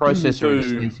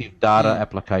processor-intensive data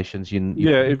applications.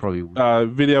 You probably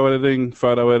video editing,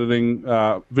 photo editing,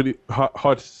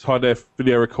 high def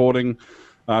video recording,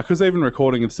 because even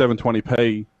recording in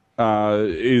 720p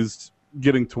is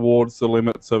getting towards the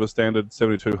limits of a standard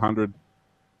 7200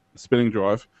 spinning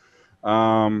drive.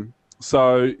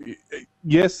 So,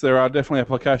 yes, there are definitely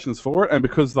applications for it, and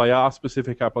because they are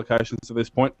specific applications to this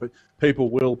point,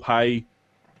 people will pay,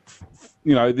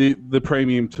 the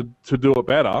premium to do it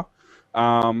better.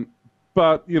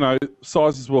 But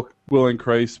sizes will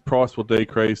increase, price will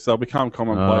decrease. They'll become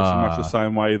commonplace in much the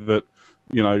same way that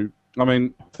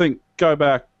go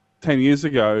back 10 years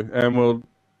ago, and we're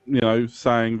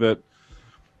saying that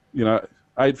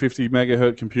 850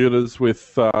 megahertz computers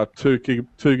with 2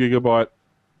 gigabyte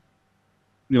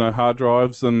hard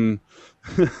drives and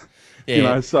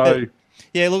so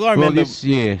yeah. Look, I remember.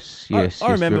 Yes. I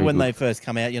remember when they first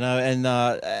come out, and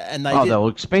they were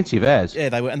expensive as. Yeah,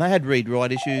 they were, and they had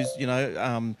read-write issues.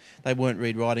 They weren't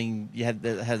read-writing. You had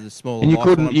a small.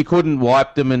 And you couldn't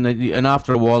wipe them, and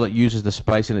after a while it uses the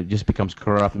space and it just becomes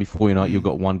corrupt. And before you know it, you've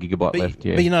got 1 gigabyte left.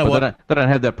 Yeah, but you know what? They don't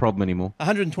have that problem anymore.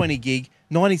 120 gig,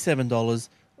 $97.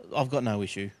 I've got no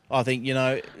issue. I think,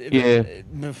 who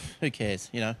cares?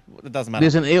 It doesn't matter.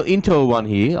 There's an Intel one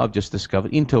here, I've just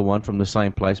discovered. Intel one from the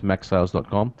same place,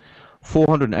 macsales.com.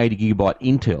 480 gigabyte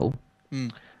Intel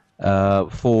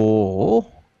for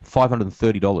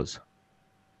 $530.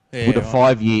 Yeah, with a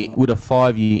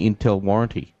 5-year Intel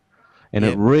warranty. And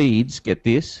it reads, get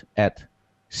this, at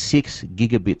 6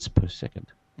 gigabits per second.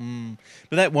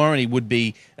 But that warranty would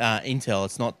be Intel.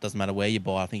 Doesn't matter where you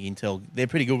buy. I think Intel, they're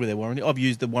pretty good with their warranty. I've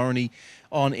used the warranty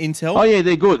on Intel. Oh yeah,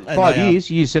 they're good. 5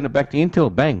 years, you send it back to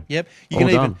Intel, bang. Yep.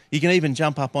 You can even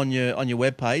jump up on your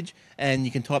web page and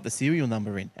you can type the serial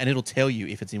number in, and it'll tell you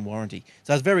if it's in warranty.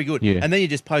 So it's very good. Yeah. And then you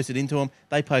just post it into them.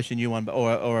 They post a new one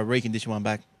or a reconditioned one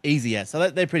back. Easy as.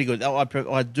 So they're pretty good. I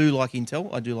do like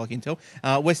Intel.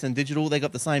 Western Digital, they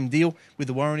got the same deal with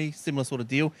the warranty, similar sort of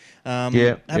deal.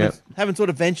 Haven't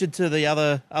sort of ventured to the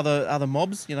other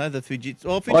mobs, the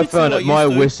Fujitsu. I found it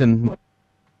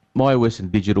my Western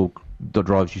Digital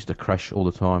drives used to crash all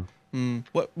the time.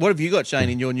 What have you got, Shane,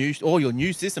 in your new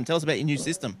system? Tell us about your new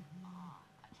system.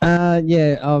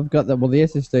 Yeah, I've got the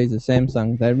SSDs are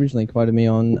Samsung. They originally quoted me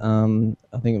on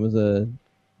I think it was a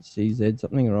CZ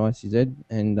something or ICZ,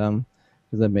 and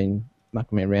because they've been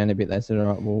mucking me around a bit, they said, all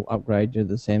right, we'll upgrade you to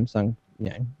the Samsung,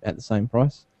 at the same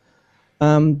price.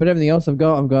 But everything else I've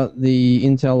got the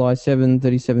Intel i7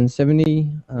 3770.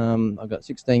 I've got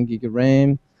 16 gig of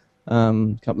RAM,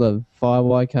 a couple of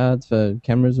Firewire cards for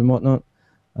cameras and whatnot.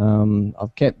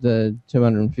 I've kept the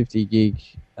 250 gig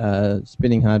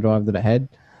spinning hard drive that I had.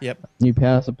 Yep. New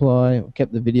power supply. I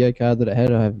kept the video card that I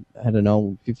had. I had an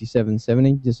old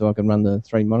 5770 just so I could run the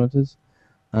 3 monitors.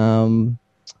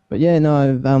 But yeah,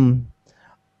 no,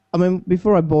 I mean,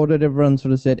 before I bought it, everyone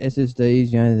sort of said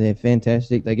SSDs, they're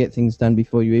fantastic. They get things done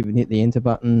before you even hit the enter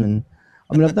button. And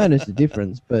I mean, I've noticed a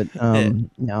difference, but I'm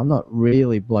not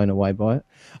really blown away by it.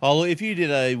 Oh, if you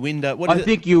did a window, I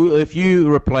think if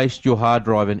you replaced your hard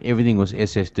drive and everything was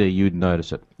SSD, you'd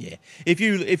notice it. Yeah, if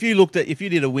you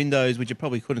did a Windows, which you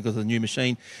probably couldn't because of the new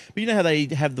machine, but you know how they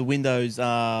have the Windows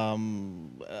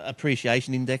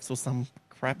appreciation index or some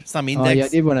crap, some index. Oh yeah, I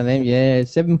did one of them. Yeah,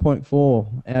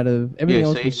 7.4 out of everything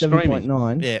else was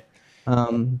 7.9. Yeah.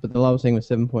 But the lowest thing was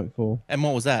 7.4. And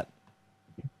what was that?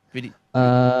 Video.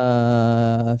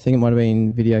 I think it might have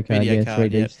been video card,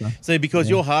 3D stuff. So because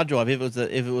your hard drive, if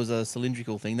it was a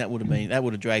cylindrical thing, that would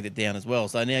have dragged it down as well.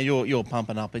 So now you're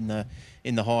pumping up in the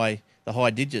high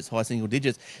digits, high single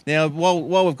digits. Now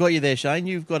while we've got you there, Shane,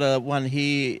 you've got a one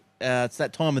here. It's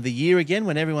that time of the year again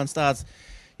when everyone starts,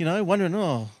 wondering,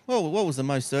 what was the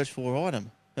most searched for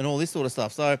item and all this sort of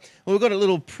stuff. So we've got a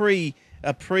little pre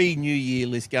New Year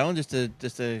list going just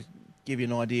to give you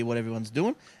an idea what everyone's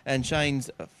doing. And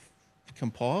Shane's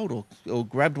compiled or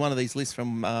grabbed one of these lists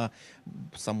from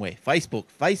somewhere.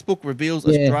 Facebook reveals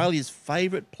Australia's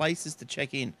favourite places to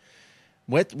check in.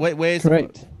 Where's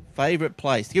correct favourite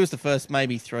place? Give us the first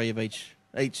maybe 3 of each.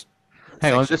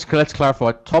 Hang on, let's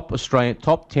clarify. Top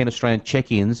 10 Australian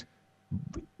check-ins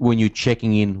when you're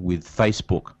checking in with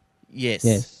Facebook.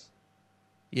 Yes.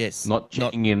 Not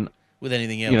checking in with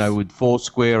anything else. With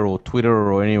Foursquare or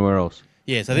Twitter or anywhere else.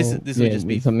 Yeah. So this would just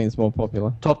be something that's more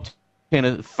popular. Top 10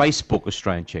 of Facebook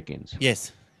Australian check-ins.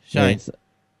 Yes, Shane. Yes.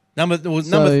 Number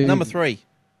 3.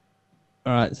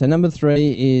 All right. So number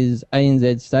 3 is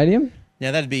ANZ Stadium.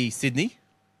 Now that'd be Sydney.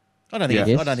 I don't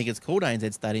think it's called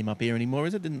ANZ Stadium up here anymore,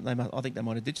 is it? I think they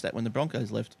might have ditched that when the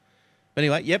Broncos left. But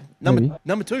anyway, yep.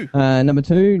 Number 2. Number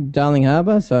 2, Darling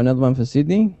Harbour. So another one for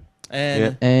Sydney.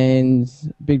 And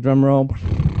big drum roll.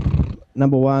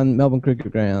 Number 1, Melbourne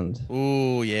Cricket Ground.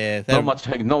 Oh yeah. Not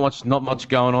much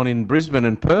going on in Brisbane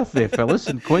and Perth there, fellas,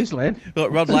 in Queensland.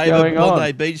 Got Rod Laver,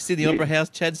 Bondi Beach, Sydney Opera House,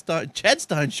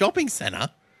 Chadstone Shopping Centre.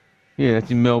 Yeah, that's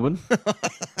in Melbourne.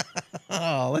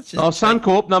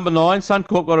 Suncorp, number 9.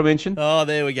 Suncorp got a mention. Oh,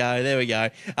 there we go.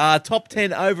 Top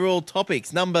 10 overall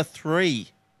topics. Number 3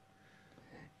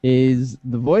 is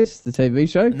The Voice, the TV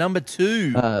show. Number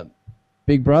 2,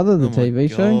 Big Brother, the TV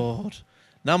show.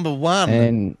 Number 1,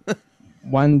 and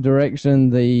One Direction,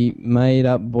 the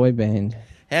made-up boy band.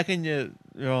 How can you?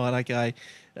 Right, okay.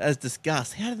 As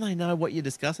discussed, how do they know what you're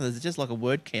discussing? Is it just like a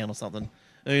word count or something?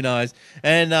 Who knows?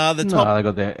 And the top. No, they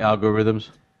got their algorithms.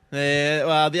 Yeah,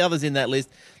 well, the others in that list: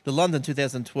 the London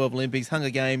 2012 Olympics, Hunger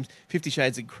Games, 50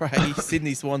 Shades of Grey,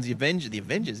 Sydney Swans, the Avengers,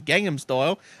 Gangnam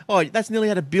Style. Oh, that's nearly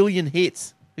had 1 billion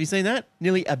hits. Have you seen that?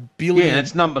 Nearly 1 billion. Yeah,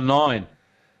 that's number 9.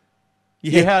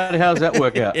 Yeah, how does that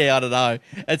work out? Yeah, I don't know.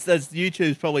 It's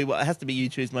YouTube's probably it has to be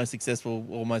YouTube's most successful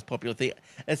or most popular thing.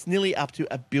 It's nearly up to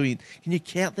 1 billion. Can you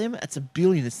count them? It's 1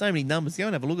 billion. There's so many numbers. Go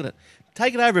and have a look at it.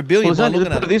 Take it over 1 billion. Well,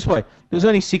 put it this way: there's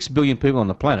only 6 billion people on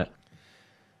the planet.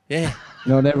 Yeah.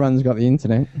 Not everyone's got the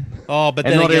internet. Oh, but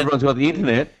then not everyone's got the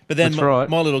internet. But then that's right.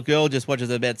 My little girl just watches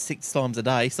it about 6 times a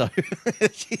day, so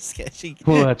she.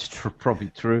 Well, that's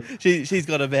probably true. She's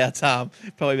got about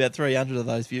probably about 300 of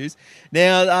those views.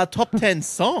 Now, top 10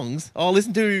 songs I'll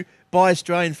listen to by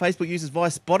Australian Facebook users via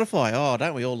Spotify. Oh,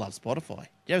 don't we all love Spotify?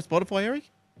 Do you have Spotify, Eric?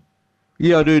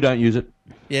 Yeah, I do. Don't use it.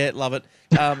 Yeah, love it.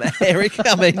 Eric,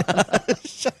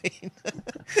 Shane,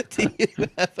 do you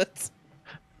have it?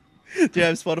 Do you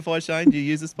have Spotify, Shane? Do you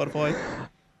use the Spotify?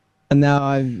 And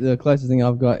now the closest thing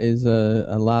I've got is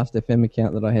a Last FM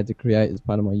account that I had to create as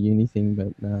part of my uni thing, but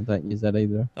no, I don't use that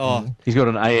either. Oh, he's got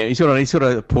an AM. He's got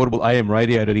a portable AM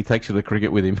radio that he takes to the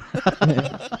cricket with him.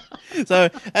 So,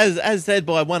 as said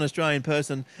by one Australian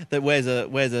person that wears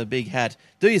a big hat,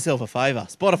 do yourself a favour.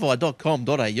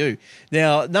 Spotify.com.au.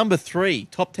 Now, number 3,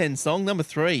 top 10 song. Number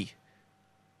 3,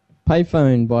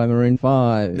 Payphone by Maroon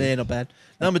 5. Yeah, not bad.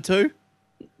 Number 2.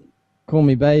 Call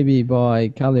Me Baby by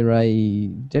Carly Rae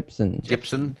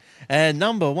Jepsen. And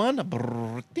number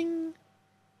 1, ding.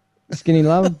 Skinny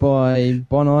Love by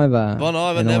Bon Iver. Bon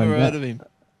Iver, never heard of him.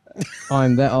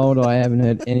 I'm that old. I haven't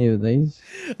heard any of these.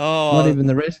 Oh, Not even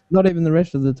the rest. Not even the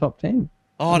rest of the top 10.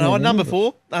 Oh no, number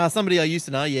 4. Somebody I used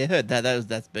to know. Yeah, heard that.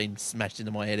 That's been smashed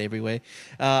into my head everywhere.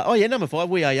 Number 5.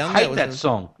 We Are Young. Hate that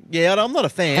song. Yeah, I'm not a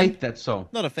fan. Hate that song.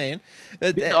 Not a fan.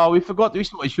 We forgot. This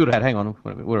is what we should have had. Hang on.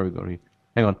 Where have we got here?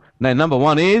 Hang on. No, number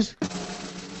 1 is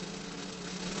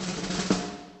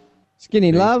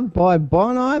Skinny Love by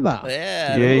Bon Iver.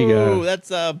 Yeah. There you go. That's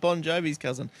Bon Jovi's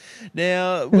cousin.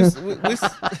 Now,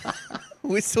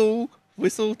 Whistle,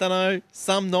 dunno.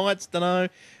 Some Nights, dunno.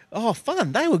 Oh,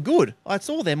 fun. They were good. I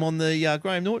saw them on the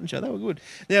Graham Norton show. They were good.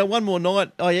 Now, One More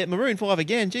Night. Oh, yeah, Maroon 5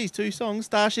 again. Geez, 2 songs.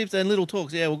 Starships and Little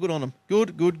Talks. Yeah, well, good on them.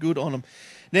 Good on them.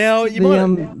 Now, you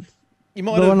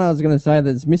might the one I was going to say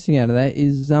that's missing out of that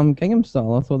is Gangnam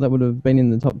Style. I thought that would have been in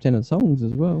the top 10 of songs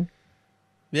as well.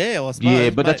 Yeah, well, I suppose. Yeah,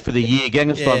 but that's for the year.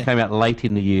 Gangnam Style came out late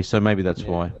in the year, so maybe that's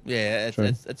why. Yeah,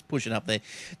 it's pushing up there.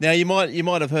 Now you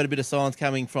might have heard a bit of silence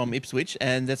coming from Ipswich,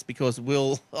 and that's because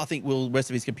I think the rest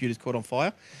of his computer's caught on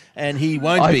fire, and he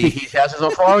won't be. I think his house is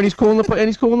on fire, and he's calling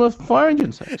the fire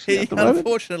engines.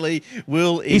 Unfortunately,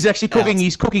 he's actually cooking.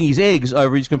 He's cooking his eggs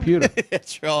over his computer.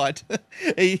 That's right.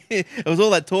 It was all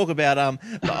that talk about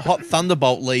hot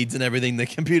thunderbolt leads and everything. The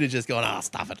computer just gone,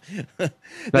 stuff it.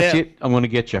 That's it. I'm going to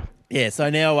get you. Yeah, so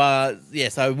now,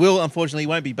 so Will unfortunately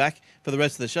won't be back for the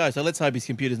rest of the show. So let's hope his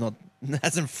computer's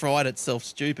hasn't fried itself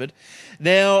stupid.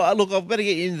 Now, look, I've better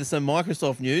get into some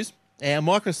Microsoft news.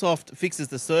 Microsoft fixes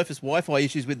the Surface Wi-Fi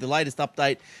issues with the latest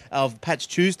update of Patch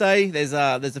Tuesday. There's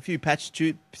a few Patch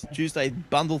Tuesday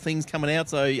bundle things coming out,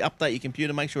 so you update your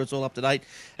computer, make sure it's all up to date,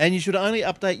 and you should only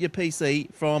update your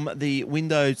PC from the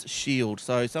Windows Shield.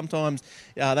 So sometimes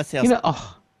that's how. You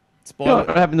know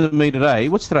what happened to me today?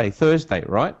 What's today? Thursday,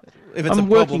 right? I'm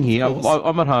working here.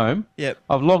 I'm at home. Yep.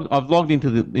 I've logged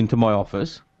into my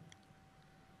office,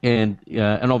 and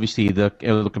obviously the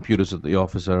computers at the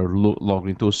office are logged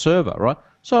into a server, right?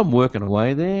 So I'm working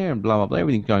away there and blah blah blah,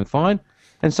 everything's going fine,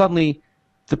 and suddenly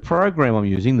the program I'm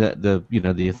using,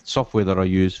 the software that I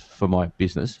use for my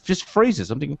business, just freezes.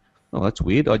 I'm thinking, oh, that's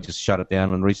weird. I just shut it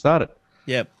down and restart it.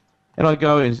 Yep. And I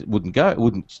go and it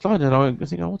wouldn't start, and I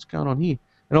think, oh, what's going on here?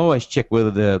 And I always check whether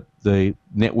the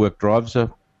network drives are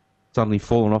suddenly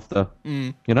fallen off the,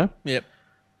 Yep.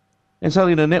 And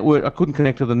suddenly the network, I couldn't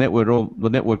connect to the network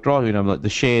drive, like the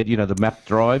shared, the map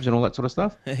drives and all that sort of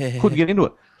stuff. Couldn't get into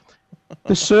it.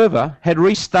 The server had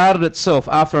restarted itself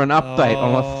after an update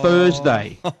on a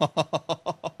Thursday.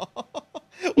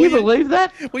 You believe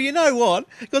that? Well, you know what?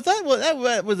 Because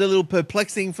that was a little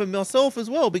perplexing for myself as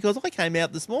well, because I came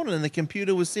out this morning and the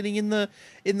computer was sitting in the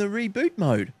reboot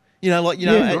mode.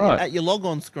 At your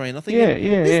log-on screen. I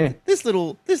think this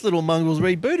little mongrel's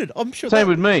rebooted. I'm sure. Same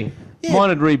with me. Yeah. Mine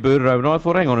had rebooted overnight. I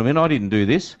thought, hang on a minute, I didn't do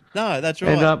this. No, that's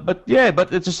right. And, but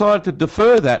it decided to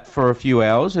defer that for a few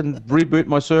hours and reboot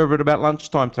my server at about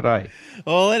lunchtime today.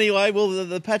 Well, anyway,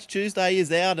 the Patch Tuesday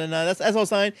is out, and that's, as I was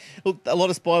saying, look, a lot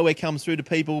of spyware comes through to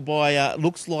people by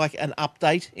looks like an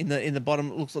update in the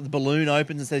bottom. It looks like the balloon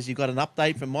opens and says you've got an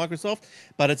update from Microsoft,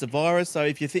 but it's a virus. So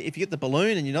if you get the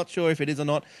balloon and you're not sure if it is or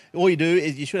not, all you do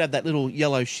is you should have that little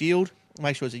yellow shield.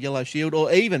 Make sure it's a yellow shield,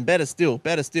 or even better still,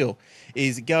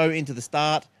 is go into the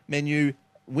Start menu,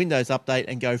 Windows Update,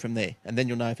 and go from there, and then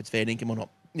you'll know if it's fair dinkum or not.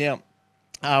 Now,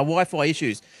 Wi-Fi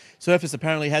issues. Surface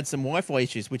apparently had some Wi-Fi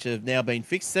issues, which have now been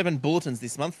fixed. 7 bulletins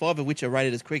this month, 5 of which are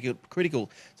rated as critical.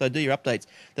 So do your updates.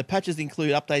 The patches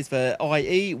include updates for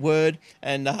IE, Word,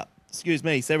 and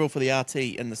several for the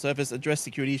RT, and the Surface address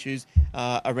security issues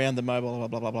around the mobile,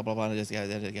 blah, blah, blah, blah, blah, and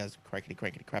it goes crackety,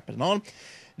 crapping on.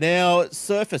 Now,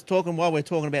 Surface, while we're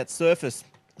talking about Surface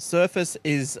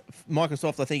is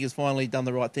Microsoft, I think, has finally done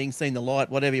the right thing, seen the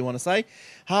light, whatever you want to say.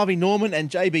 Harvey Norman and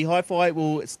JB Hi-Fi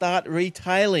will start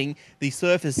retailing the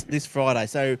Surface this Friday.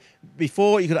 So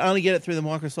before, you could only get it through the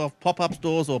Microsoft pop-up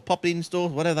stores or pop-in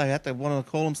stores, whatever they want to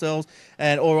call themselves,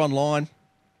 or online.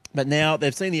 But now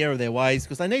they've seen the error of their ways,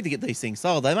 because they need to get these things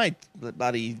sold. They made,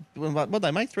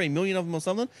 they made 3 million of them or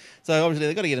something. So obviously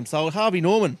they've got to get them sold. Harvey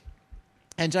Norman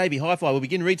and JB Hi-Fi will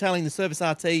begin retailing the Surface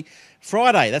RT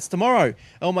Friday. That's tomorrow.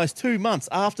 Almost 2 months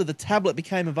after the tablet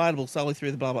became available solely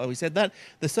through the blah, blah. We said that.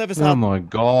 The Surface Oh, my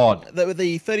God.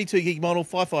 The 32 gig model,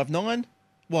 559.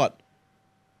 What?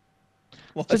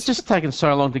 It's just taken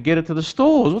so long to get it to the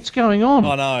stores. What's going on?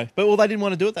 I know, but they didn't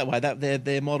want to do it that way.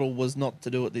 Their model was not to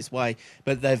do it this way.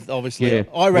 But they've obviously, Yeah,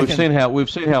 I reckon. we've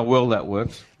seen how well that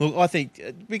works. Look, I think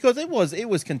because it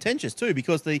was contentious too,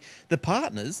 because the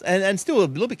partners and still a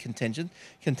little bit contentious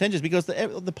because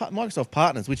the Microsoft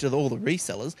partners, which are all the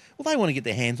resellers, well, they want to get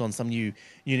their hands on some new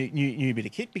bit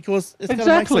of kit because it's going to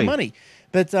make some money.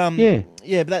 But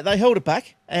but they held it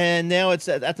back, and now it's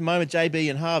at the moment JB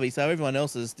and Harvey, so everyone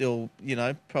else is still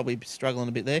probably struggling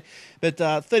a bit there. But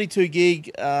 32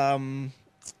 gig, what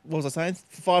was I saying?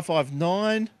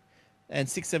 559 and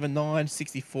 679,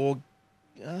 64.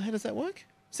 How does that work?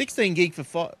 16 gig for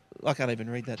 5. I can't even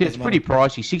read that. Yeah, it's pretty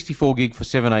pricey. 64 gig for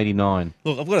 $7.89.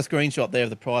 Look, I've got a screenshot there of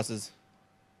the prices.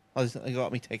 I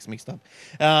got me text mixed up.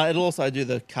 It'll also do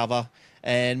the cover,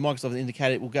 and Microsoft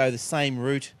indicated it will go the same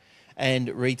route and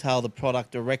retail the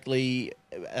product directly.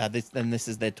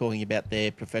 They're talking about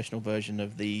their professional version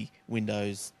of the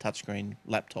Windows touchscreen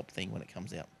laptop thing when it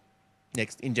comes out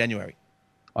next in January.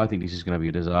 I think this is going to be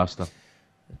a disaster.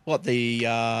 What,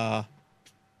 the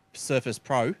Surface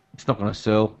Pro? It's not going to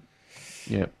sell.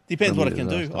 Yeah. Depends what it can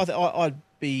do.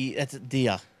 That's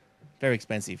dear, very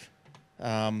expensive.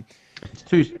 It's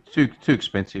too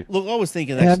expensive. Look, I was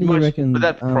thinking how do you reckon but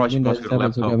that price Windows got a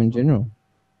tablets will laptop. go in general?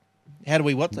 How do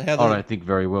we what? I don't think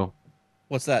very well.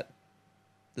 What's that?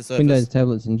 The Surface. Windows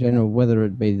tablets in general, whether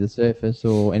it be the Surface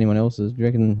or anyone else's, do you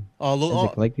reckon Oh, look,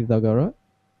 as a collective they'll go right?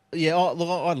 Yeah,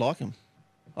 I like them.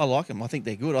 I like them. I think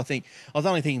they're good. I was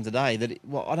only thinking today that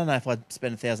I don't know if I'd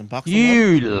spend $1,000 on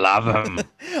You love them.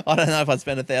 I don't know if I'd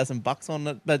spend $1,000 on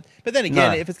it, but then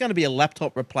again, No. if it's going to be a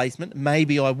laptop replacement,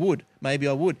 maybe I would.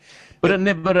 But it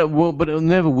never will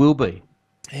be.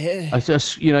 Yeah. I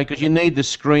just because you need the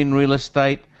screen real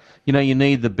estate. You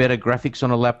need the better graphics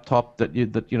on a laptop that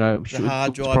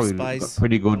hard drive probably space.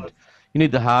 pretty good. You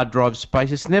need the hard drive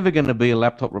space. It's never going to be a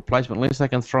laptop replacement unless they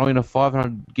can throw in a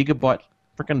 500 gigabyte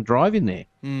freaking drive in there.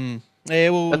 Yeah,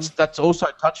 well, That's also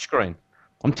touchscreen.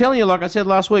 I'm telling you, like I said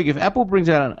last week, if Apple brings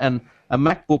out a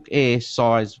MacBook Air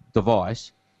size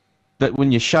device that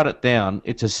when you shut it down,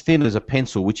 it's as thin as a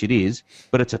pencil, which it is,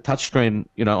 but it's a touchscreen,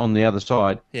 on the other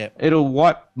side. Yeah. It'll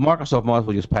wipe. Microsoft might as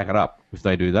well just pack it up if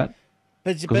they do that,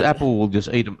 but because Apple will just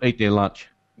eat their lunch.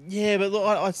 Yeah, but look,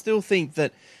 I still think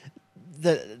that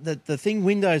the thing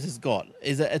Windows has got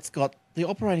is that it's got the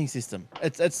operating system.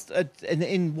 It's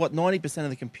in what 90% of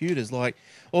the computers. Like,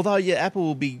 although Apple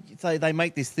will be say they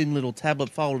make this thin little tablet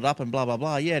folded up and blah blah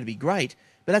blah. Yeah, it'd be great.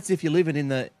 But that's if you're living in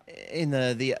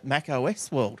the Mac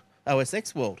OS world, OS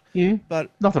X world. Yeah, but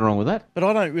nothing wrong with that. But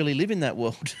I don't really live in that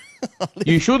world.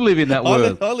 You should live in that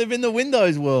world. I live in the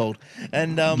Windows world,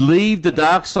 and leave the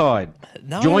dark side.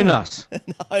 No, join us.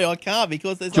 No, I can't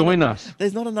because join us.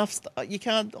 There's not enough. I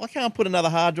can't put another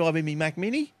hard drive in my Mac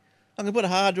Mini. I can put a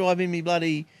hard drive in my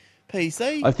bloody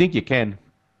PC. I think you can.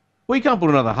 Well, you can't put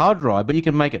another hard drive, but you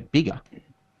can make it bigger.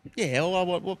 Yeah, well, I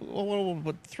want to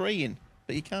put 3 in,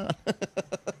 but you can't.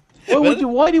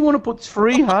 Why do you want to put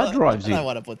 3 hard drives in? I don't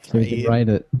want to put 3 in. Rate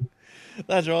it.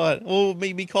 That's right. Well,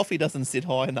 me coffee doesn't sit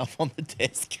high enough on the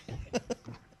desk.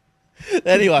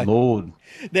 Anyway, Lord.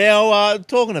 Now,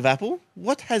 talking of Apple,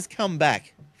 what has come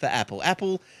back for Apple?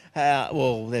 Apple,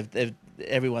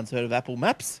 everyone's heard of Apple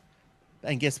Maps.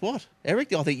 And guess what?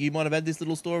 Eric, I think you might have had this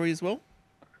little story as well.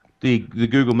 The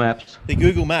Google Maps. The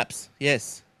Google Maps,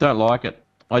 yes. Don't like it.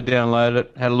 I downloaded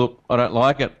it, had a look. I don't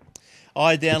like it.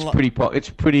 It's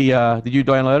pretty. Did you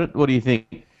download it? What do you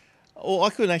think? Oh, I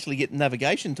couldn't actually get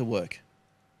navigation to work.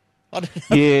 Yeah,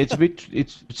 it's a bit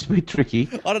tricky.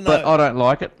 I don't know. But I don't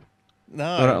like it. No,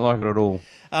 I don't like it at all.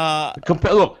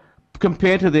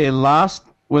 Compared to their last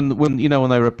when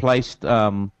they replaced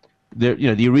the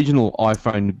original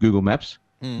iPhone Google Maps,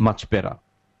 much better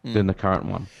than the current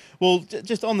one. Well,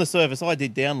 just on the service, I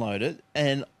did download it,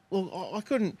 and I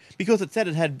couldn't because it said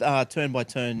it had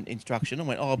turn-by-turn instruction. I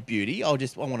went, oh, beauty! I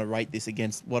want to rate this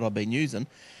against what I've been using,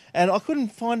 and I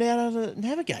couldn't find out how to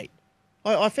navigate.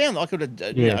 I found that I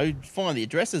could find the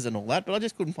addresses and all that, but I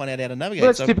just couldn't find out how to navigate. Well,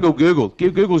 that's typical Google.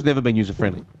 Google's never been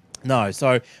user-friendly. No,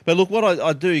 but look, what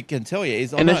I can tell you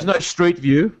is... there's no street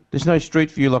view. There's no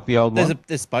street view like the old one.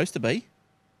 There's supposed to be.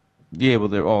 Yeah,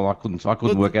 well, I couldn't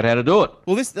work out how to do it.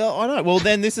 Well, I know. Well,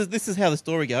 then this is how the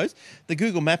story goes. The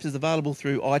Google Maps is available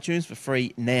through iTunes for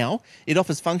free now. It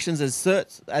offers functions as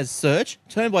search,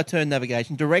 turn-by-turn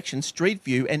navigation, directions, street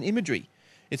view, and imagery.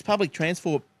 Its public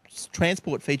transport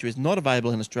feature is not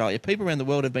available in Australia. People around the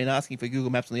world have been asking for Google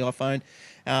Maps on the iPhone.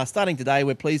 Starting today,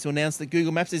 we're pleased to announce that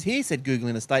Google Maps is here, said Google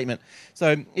in a statement.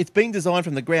 So it's being designed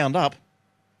from the ground up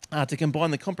to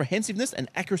combine the comprehensiveness and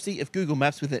accuracy of Google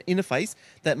Maps with an interface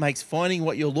that makes finding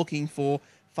what you're looking for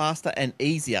faster and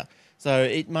easier. So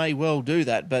it may well do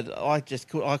that, but I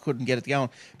couldn't get it going.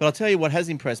 But I'll tell you what has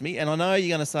impressed me, and I know you're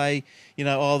going to say,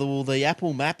 the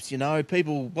Apple Maps,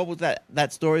 people. What was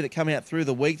that story that came out through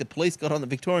the week? The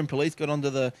Victorian police got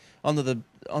onto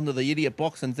the idiot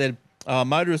box and said,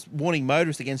 warning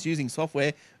motorists against using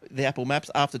software, the Apple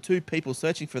Maps, after 2 people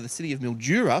searching for the city of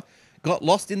Mildura got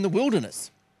lost in the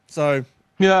wilderness. So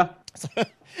yeah,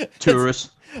 tourists.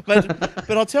 But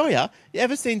I'll tell you,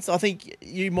 ever since, I think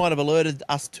you might have alerted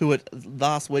us to it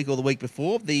last week or the week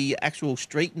before, the actual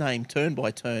street name,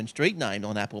 turn-by-turn street name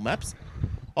on Apple Maps,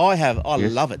 I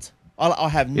love it. I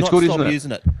have not stopped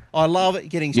using it. I love it,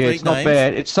 getting street names. Yeah, it's not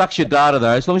bad. It sucks your data,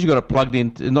 though. As long as you've got it plugged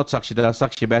in, not sucks your data,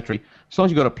 sucks your battery. As long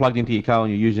as you've got it plugged into your car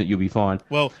and you're using it, you'll be fine.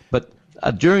 Well, but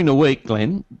during the week,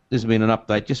 Glenn, there's been an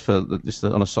update just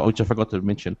on a site, which I forgot to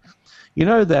mention. You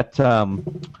know that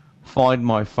Find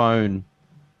My Phone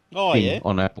thing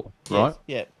on Apple, right?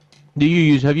 Yeah. Have you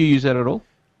used that at all?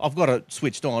 I've got it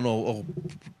switched on or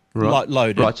right.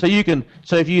 Loaded. Right. So you can.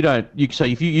 So if you don't,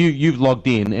 if you've logged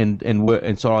in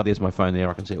and so there's my phone there.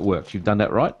 I can see it works. You've done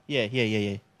that, right?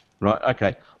 Yeah. Right.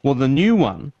 Okay. Well, the new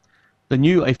one,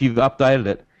 if you've updated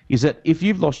it, is that if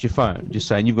you've lost your phone, just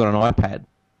saying you've got an iPad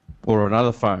or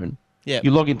another phone,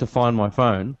 you log into Find My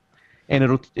Phone,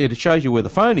 and it shows you where the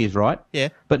phone is, right? Yeah.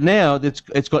 But now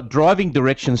it's got driving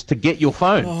directions to get your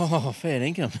phone. Oh, fair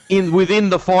income. Within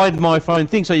the Find My Phone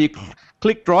thing, so you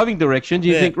click driving directions.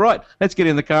 You think, right, let's get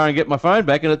in the car and get my phone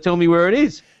back, and it'll tell me where it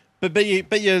is. But you're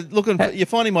you're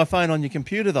finding my phone on your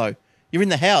computer though. You're in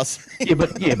the house.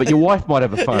 but your wife might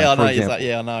have a phone. Yeah, I know. For example.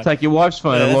 I know. Take your wife's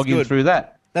phone and log in through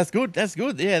that. That's good.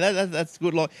 Yeah, that's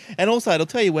good. And also, it'll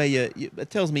tell you where it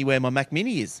tells me where my Mac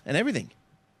Mini is and everything.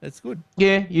 That's good.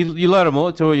 Yeah, you load them all.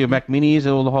 It's all your Mac Minis,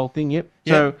 all the whole thing. Yep.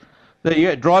 So there you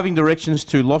go. Driving directions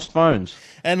to lost phones.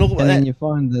 And then you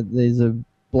find that there's a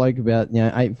bloke about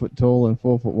 8 foot tall and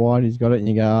 4 foot wide who's got it, and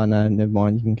you go, oh no, never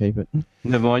mind, you can keep it.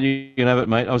 Never mind, you can have it,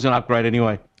 mate. I was going to upgrade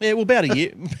anyway. Yeah, well, about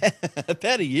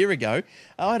a year ago,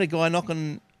 I had a guy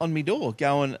knocking on my door,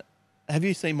 going, "Have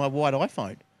you seen my white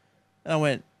iPhone?" And I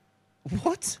went,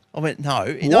 "What?" I went, "No,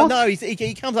 no."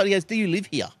 He comes up, he goes, "Do you live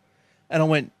here?" And I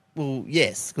went, "Well,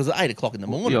 yes," because at 8 o'clock in the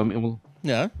morning.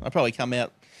 Yeah, I probably come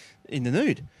out in the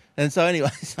nude. And so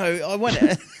anyway, so I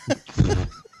went.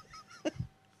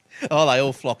 Oh, they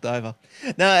all flocked over.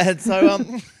 No, and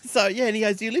so yeah, and he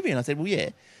goes, "Do you live here?" And I said, "Well, yeah."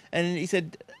 And he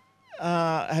said,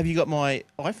 "Have you got my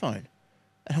iPhone?"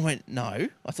 And I went, "No."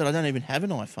 I said, "I don't even have an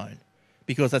iPhone,"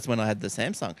 because that's when I had the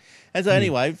Samsung. And so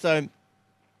anyway, so it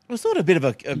was sort of a bit of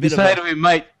a you say to him,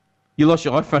 "Mate, you lost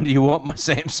your iPhone. Do you want my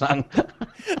Samsung?"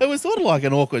 It was sort of like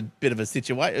an awkward bit of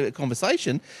a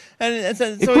conversation, and so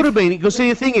it could have been, because see,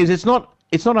 the thing is, it's not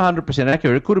 100%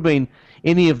 accurate. It could have been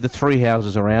any of the 3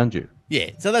 houses around you.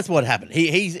 Yeah, so that's what happened.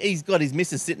 He's got his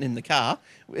missus sitting in the car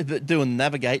doing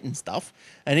navigating stuff,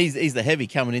 and he's the heavy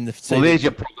coming in the. Well, there's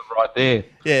your problem right there.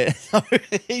 Yeah, so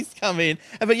he's come in,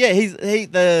 but yeah,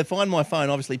 the Find My Phone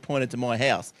obviously pointed to my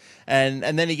house, and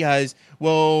then he goes,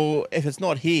 "Well, if it's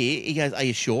not here," he goes, "Are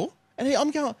you sure?" And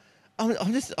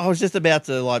I was just about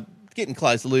to getting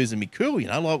close to losing me cool,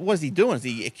 like, what is he doing? Is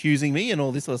he accusing me and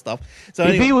all this sort of stuff? So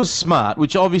if he was smart,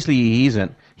 which obviously he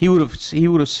isn't, he would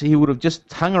have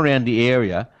just hung around the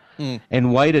area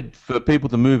and waited for people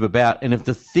to move about. And if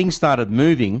the thing started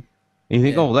moving, and you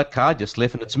think, "Oh, that car just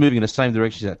left and it's moving in the same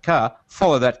direction as that car,"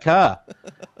 follow that car.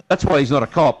 That's why he's not a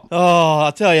cop. Oh,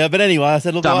 I tell you. But anyway, I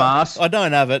said, "Look, dumbass. I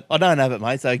don't have it,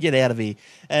 mate. So get out of here."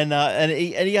 And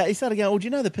he started going, "Well, do you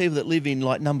know the people that live in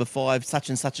number 5, such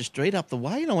and such a street up the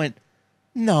way?" And I went,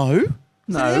 "No."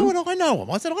 No. How would I know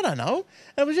him? I said, "I don't know."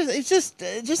 And it's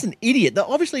just an idiot.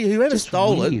 Obviously, whoever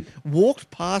stole it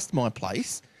walked past my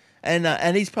place,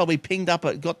 and he's probably pinged up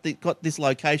got this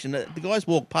location. The guy's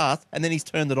walked past, and then he's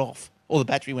turned it off, or the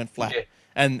battery went flat,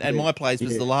 and my place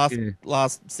was the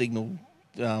last signal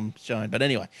shown. But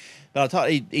anyway,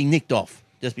 he nicked off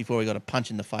just before he got a punch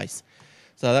in the face,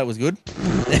 so that was good.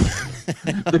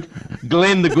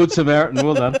 Glenn, the good Samaritan,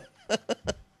 well done.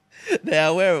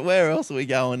 Now, where else are we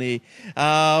going here?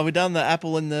 We've done the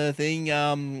Apple and the thing.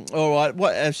 All right.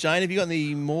 What, Shane, have you got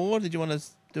any more? Did you want to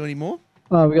do any more?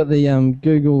 Oh, we got the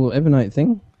Google Evernote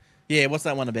thing. Yeah, what's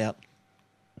that one about?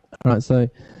 All right, so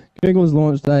Google's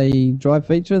launched a drive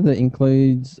feature that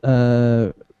includes...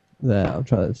 I'll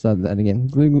try to start that again.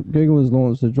 Google has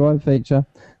launched a drive feature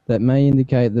that may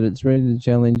indicate that it's ready to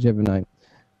challenge Evernote.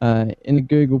 In a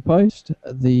Google post,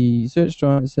 the search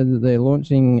giant said that they're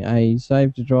launching a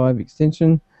Save to Drive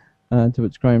extension to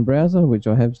its Chrome browser, which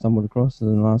I have stumbled across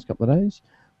in the last couple of days.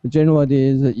 The general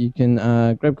idea is that you can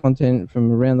grab content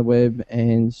from around the web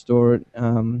and store it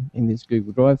in this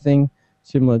Google Drive thing.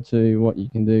 similar to what you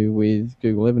can do with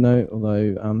Google Evernote,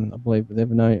 although I believe with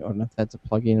Evernote, I don't know if that's a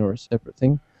plugin or a separate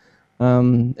thing.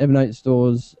 Evernote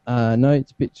stores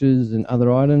notes, pictures, and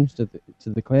other items to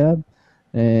the cloud.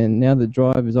 And now that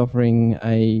Drive is offering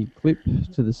a clip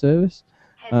to the service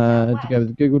to go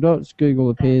with Google Docs, Google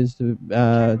appears to be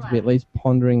at least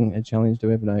pondering a challenge to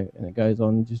Evernote, and it goes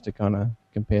on just to kind of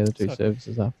compare the two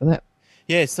services after that.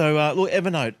 Yeah, so look,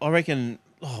 Evernote, I reckon,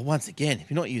 once again, if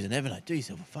you're not using Evernote, do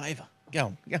yourself a favour.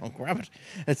 Go and grab it.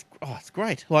 It's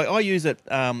great. Like, I use it,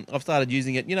 I've started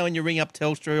using it, when you ring up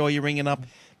Telstra or you're ringing up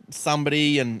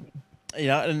somebody and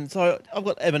so I've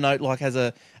got Evernote like as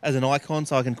an icon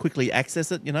so I can quickly access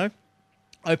it,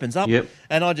 opens up,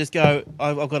 and I just go,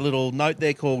 I've got a little note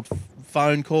there called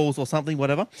phone calls or something,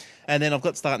 whatever, and then I've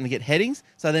got starting to get headings.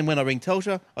 So then when I ring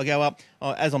Telstra, I go up,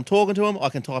 as I'm talking to them, I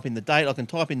can type in the date, I can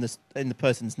type in the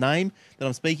person's name that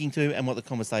I'm speaking to and what the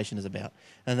conversation is about,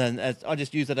 and then I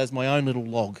just use it as my own little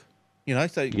log,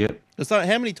 So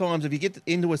how many times have you get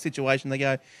into a situation they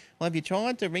go, well, have you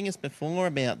tried to ring us before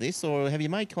about this, or have you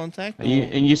made contact?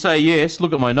 And you say yes.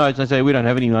 Look at my notes. I say we don't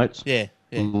have any notes. Yeah.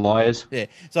 Liars. Yeah.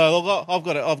 So I've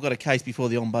got a case before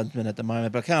the ombudsman at the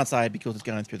moment, but I can't say it because it's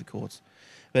going through the courts.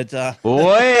 But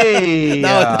boy,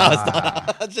 no, it's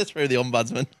not. It's just through the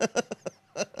ombudsman.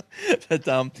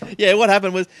 But what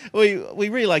happened was we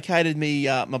relocated.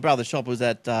 My brother's shop was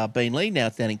at Beanley. Now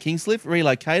it's down in Kingscliff.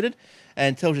 Relocated,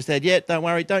 and Telstra said, "Yeah, don't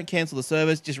worry, don't cancel the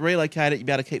service. Just relocate it. You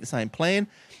better keep the same plan."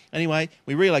 Anyway,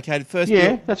 we relocated first.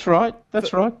 Yeah, that's right.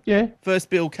 That's right. Yeah. First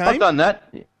bill came. I've done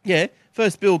that. Yeah,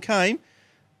 first bill came.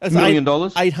 $1 million.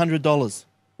 $800.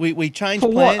 We changed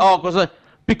for plan. what? Oh,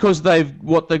 because they've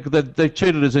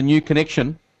treated as a new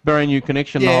connection, very new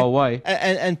connection the whole way,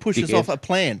 and pushed us off a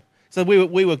plan. So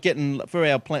we were getting for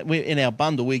our plan in our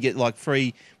bundle we get like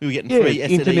free. We were getting free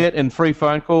STD. Internet and free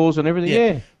phone calls and everything.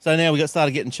 Yeah. So now we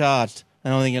started getting charged,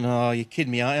 and I'm thinking, oh, you're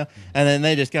kidding me, aren't you? And then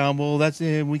they're just going, well, that's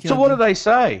we can't. So what do they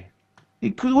say?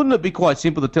 Wouldn't it be quite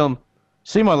simple to tell them,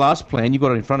 see my last plan? You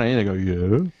got it in front of you. They go,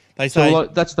 yeah. They say, so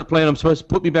that's the plan. I'm supposed to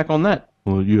put me back on that.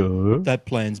 Well, yeah. That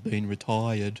plan's been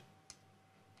retired.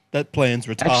 That plan's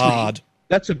retired.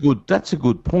 Actually, that's a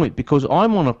good point, because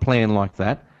I'm on a plan like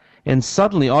that, and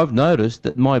suddenly I've noticed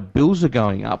that my bills are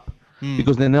going up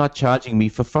because they're now charging me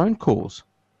for phone calls.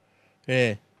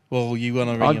 Yeah. Well, you want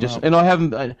to ring them up. And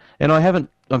I haven't,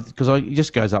 because it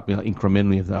just goes up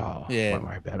incrementally. Won't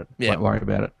worry about it. Yeah. Won't worry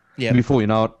about it. Yeah. And before you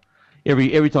know it,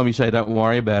 every time you say don't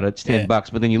worry about it, it's $10.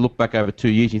 But then you look back over 2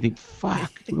 years and you think,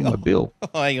 fuck, look at my bill.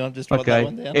 Hang on, just write that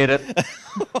one down. Edit.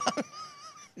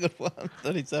 Good one,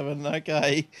 37.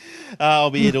 Okay, I'll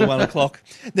be here till 1 o'clock.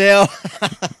 Now,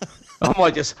 I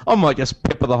might just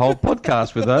pepper the whole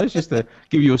podcast with those just to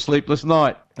give you a sleepless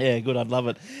night. Yeah, good. I'd love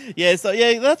it. Yeah, so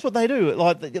that's what they do.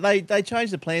 Like they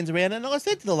change the plans around, and I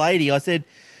said to the lady, I said,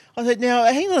 now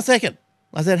hang on a second.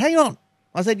 I said, hang on.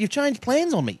 I said, you've changed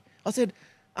plans on me. I said,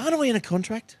 aren't I in a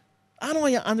contract? Aren't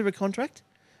I under a contract?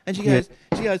 And she goes,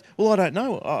 well, I don't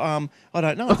know. I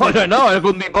don't know. I don't know. I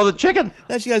couldn't be bothered checking.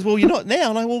 And she goes, well, you're not now.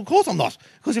 And I, well, of course I'm not,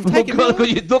 because you've taken me.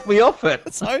 Because you took me off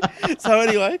it. So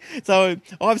anyway,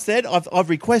 I've said I've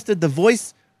requested the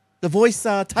voice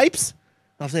tapes.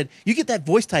 I've said you get that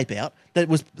voice tape out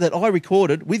that I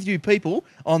recorded with you people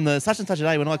on the such and such a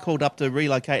day when I called up to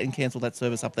relocate and cancel that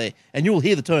service up there, and you'll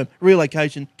hear the term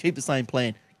relocation. Keep the same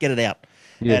plan. Get it out.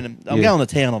 Yeah, and I'm going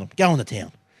to town on them. Going to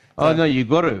town. So, no, you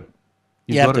got to.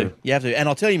 You have to. And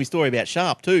I'll tell you my story about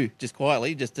Sharp too, just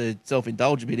quietly, just to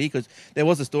self-indulge a bit here, because there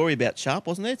was a story about Sharp,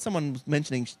 wasn't there? Someone was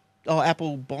mentioning,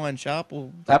 Apple buying Sharp. Or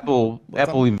Apple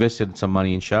invested some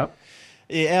money in Sharp.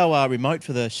 Yeah, our remote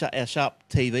for our Sharp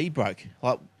TV broke.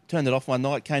 Like, turned it off one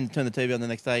night, came to turn the TV on the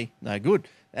next day, no good.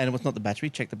 And it was not the battery,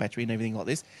 checked the battery and everything like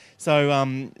this. So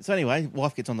anyway,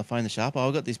 wife gets on the phone to Sharp.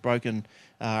 I've got this broken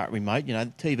remote,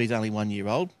 the TV's only 1 year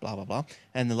old, blah, blah, blah.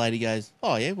 And the lady goes,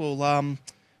 oh, yeah, well,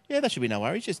 yeah, that should be no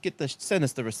worries. Just send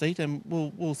us the receipt and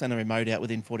we'll send a remote out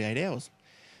within 48 hours.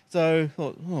 So I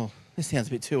thought, this sounds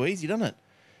a bit too easy, doesn't it?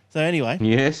 So anyway,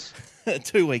 yes.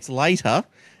 2 weeks later,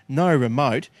 no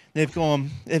remote. They've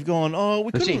gone. Oh,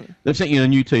 we couldn't. They've sent you a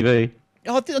new TV.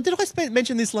 Oh, did I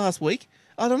mention this last week?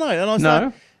 I don't know. And I was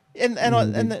no.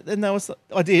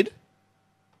 I did.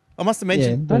 I must have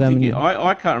mentioned. Yeah, but,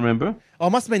 I can't remember. I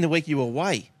must have been the week you were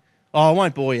away. Oh, I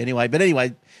won't bore you anyway. But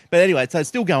anyway, so it's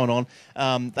still going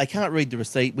on. They can't read the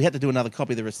receipt. We had to do another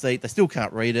copy of the receipt. They still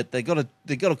can't read it. They got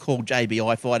to call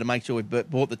JBI-Fi to make sure we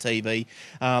bought the TV.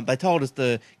 They told us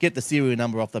to get the serial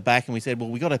number off the back, and we said, well,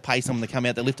 we got to pay someone to come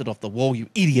out to lift it off the wall, you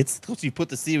idiots, because you put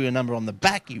the serial number on the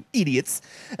back, you idiots.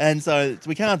 And so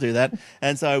we can't do that.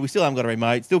 And so we still haven't got a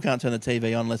remote. Still can't turn the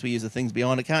TV on unless we use the things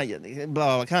behind it.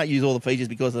 I can't use all the features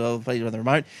because of all the features on the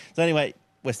remote. So anyway,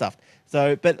 we're stuffed.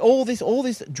 So, but all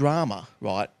this drama,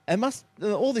 right, and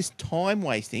all this time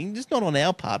wasting, just not on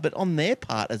our part, but on their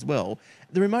part as well.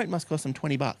 The remote must cost them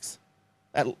 $20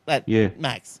 at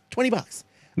max. $20.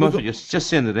 Might as well just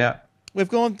send it out. We've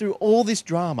gone through all this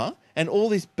drama and all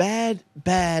this bad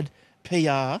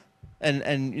PR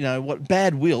and you know what,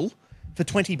 bad will for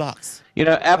 $20. You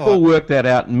know, Apple worked that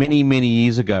out many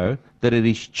years ago that it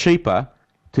is cheaper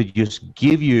to just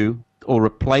give you or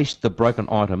replace the broken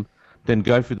item than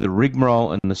go through the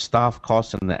rigmarole and the staff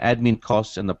costs and the admin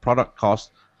costs and the product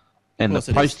costs and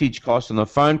the postage costs and the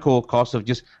phone call costs of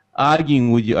just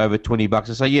arguing with you over $20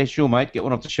 and say, yeah, sure, mate, get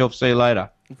one off the shelf, see you later.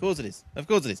 Of course it is. Of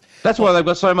course it is. That's why they've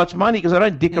got so much money, because they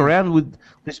don't dick around with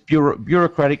this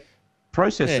bureaucratic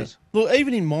processes. Yeah. Well,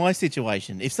 even in my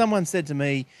situation, if someone said to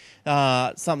me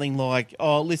something like,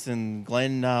 oh, listen,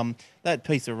 Glenn, that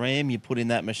piece of RAM you put in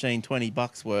that machine,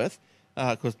 $20 worth,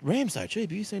 because RAM's so cheap.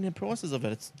 Have you seen the prices of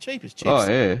it? It's cheap as chips. Oh,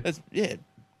 yeah. It's,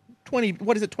 20,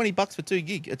 what is it, $20 for 2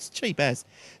 gig? It's cheap as.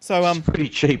 So, it's pretty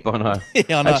cheap, I know.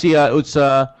 Yeah, I know. Actually, it's,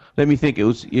 let me think, it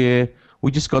was,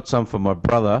 we just got some for my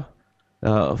brother,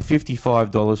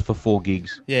 $55 for 4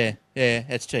 gigs. Yeah,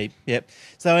 that's cheap. Yep.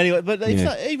 So anyway, but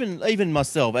even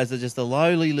myself, as just a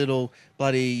lowly little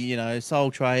bloody,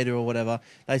 sole trader or whatever,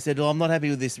 they said, "Oh, I'm not happy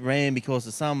with this RAM because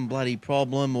of some bloody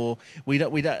problem, or we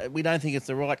don't think it's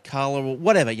the right color, or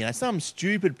whatever, some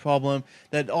stupid problem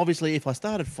that obviously if I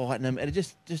started fighting them, it'd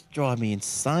just drive me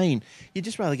insane. You'd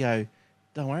just rather go,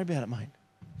 don't worry about it, mate.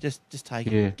 Just take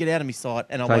it. Get out of my sight,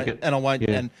 and I won't.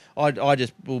 And I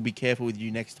just will be careful with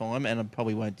you next time, and I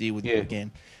probably won't deal with you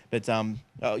again. But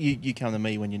you come to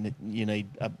me when you need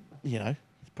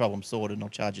problem sorted, and I'll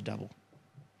charge you double.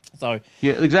 So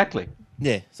yeah, exactly.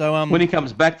 Yeah. So when he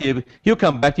comes back to you, he'll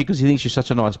come back to you because he thinks you're such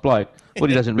a nice bloke.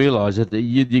 What he doesn't realise is that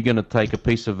you're going to take a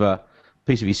piece of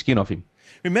his skin off him.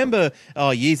 Remember,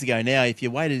 years ago now, if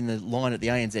you waited in the line at the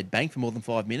ANZ Bank for more than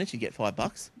 5 minutes, you get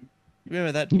 $5.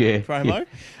 Remember that promo? Yeah.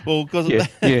 Well, because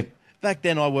back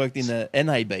then I worked in the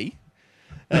NAB,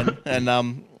 and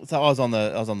so I was on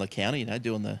the counter,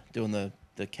 doing the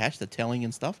cash, the telling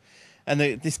and stuff, and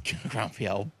this grumpy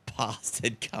old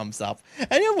bastard comes up,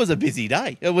 and it was a busy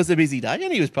day.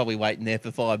 And he was probably waiting there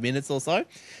for 5 minutes or so.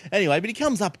 Anyway, but he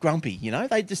comes up grumpy.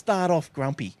 They just start off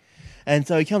grumpy, and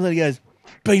so he comes up and he goes,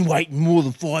 "Been waiting more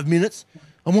than 5 minutes.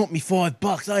 I want me $5.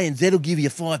 ANZ will give you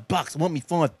 $5. I want me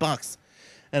 $5."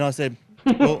 And I said,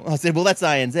 well, that's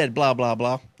ANZ, blah, blah,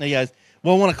 blah. And he goes,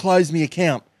 well, I want to close my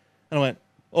account. And I went,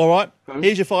 all right,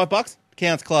 here's your $5.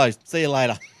 Account's closed. See you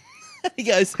later. He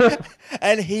goes,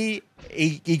 and he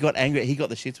got angry. He got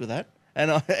the shits with that.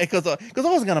 And because I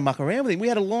wasn't going to muck around with him. We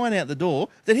had a line out the door.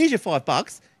 Said, here's your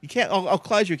 $5. You can't. I'll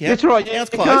close your account. That's right.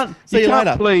 Account's closed. See you later. You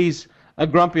can't please a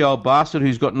grumpy old bastard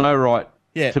who's got no right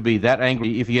to be that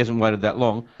angry if he hasn't waited that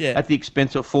long at the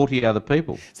expense of 40 other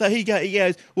people. So he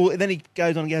goes, well, then he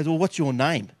goes on and goes, well, what's your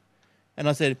name? And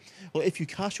I said, well, if you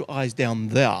cast your eyes down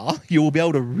there, you will be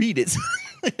able to read it.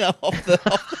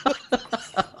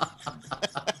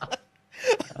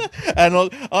 And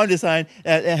I'm just saying,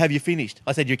 have you finished?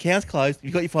 I said, your account's closed.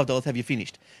 You've got your $5. Have you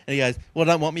finished? And he goes, well,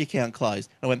 I don't want my account closed.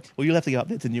 I went, well, you'll have to go up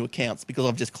there to new accounts because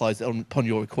I've just closed it upon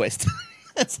your request.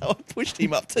 And so I pushed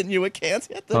him up to new accounts.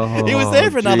 He was there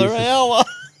for another hour.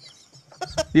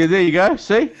 Yeah, there you go.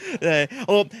 See? Yeah.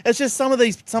 Well, it's just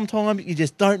sometimes you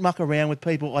just don't muck around with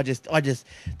people.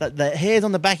 The hairs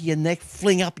on the back of your neck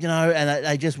fling up, and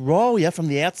they just roll you from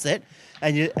the outset.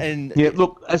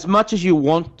 Look, as much as you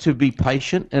want to be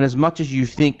patient and as much as you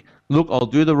think, look, I'll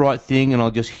do the right thing and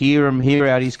I'll just hear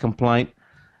out his complaint.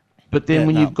 But then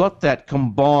you've got that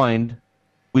combined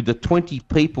with the 20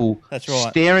 people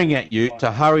staring at you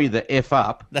to hurry the F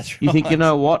up, you think, you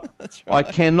know what? I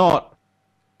cannot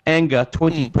anger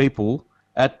 20 people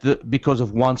because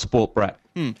of one sport brat.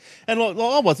 And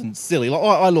I wasn't silly.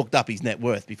 I looked up his net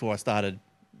worth before I started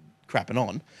crapping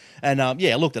on. And I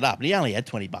looked it up, and he only had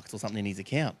 $20 or something in his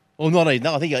account. Or not even,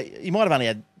 no, I think he might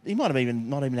have even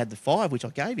not even had the 5, which I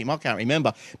gave him. I can't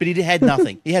remember. But he had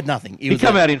nothing. He had nothing. He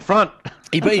come out in front.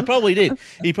 He probably did.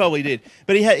 He probably did.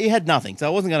 But he had nothing. So I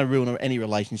wasn't going to ruin any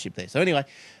relationship there. So anyway,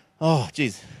 oh,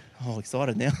 geez. I'm all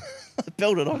excited now. I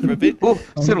belted on for a bit.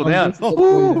 Settle down.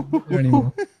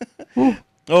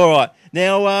 All right.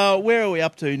 Now, where are we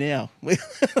up to now?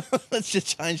 Let's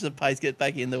just change the pace, get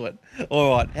back into it.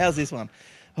 All right. How's this one?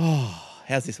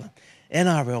 How's this one?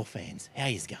 NRL fans, how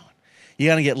you going?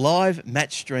 You're going to get live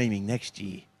match streaming next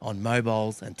year on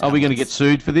mobiles and tablets. Are we going to get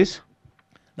sued for this?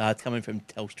 No, it's coming from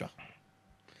Telstra.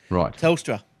 Right.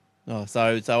 Telstra. Oh,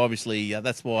 so obviously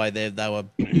that's why they were.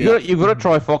 You've got to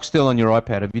try Foxtel on your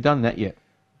iPad. Have you done that yet?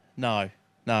 No,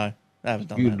 I haven't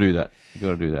done You that. do that. You got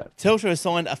to do that. Telstra has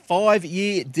signed a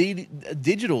 5-year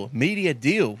digital media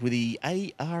deal with the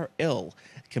ARL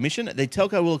Commission. The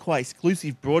telco will acquire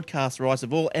exclusive broadcast rights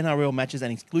of all NRL matches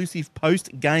and exclusive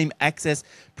post-game access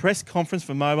press conference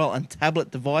for mobile and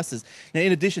tablet devices. Now,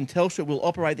 in addition, Telstra will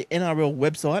operate the NRL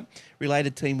website,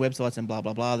 related team websites, and blah,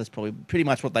 blah, blah. That's probably pretty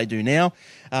much what they do now.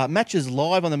 Matches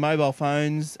live on the mobile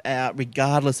phones,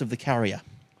 regardless of the carrier.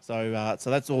 So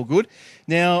that's all good.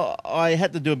 Now, I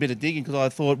had to do a bit of digging because I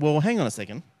thought, well, hang on a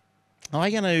second. Are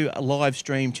they going to live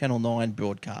stream Channel 9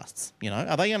 broadcasts? You know,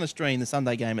 are they going to stream the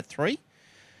Sunday game at 3?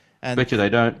 And Bet you they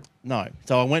don't. no.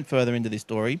 So I went further into this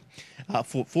story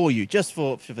for you, just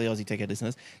for the Aussie Tech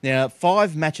listeners. Now,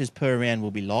 5 matches per round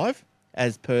will be live,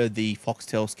 as per the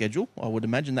Foxtel schedule. I would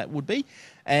imagine that would be.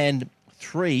 And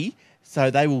 3,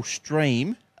 so they will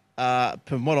stream,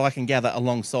 from what I can gather,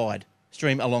 alongside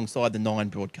the 9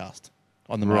 broadcast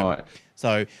on the moment. Right.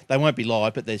 So they won't be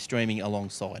live, but they're streaming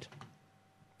alongside.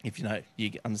 If you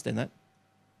understand that?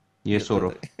 Yeah, sort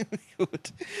of.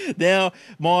 Good. Now,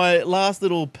 my last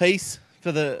little piece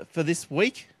for this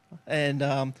week, and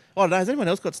I don't know, has anyone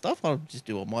else got stuff? I'll just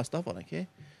do all my stuff. I don't care.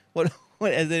 What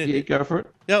Yeah, go for it.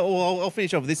 Yeah, well, I'll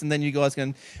finish off with this, and then you guys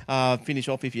can finish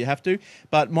off if you have to.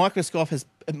 But Microsoft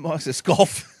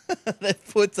they've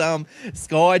put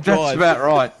SkyDrive. That's about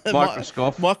right.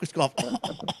 Microsoft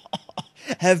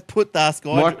have put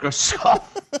Microsoft.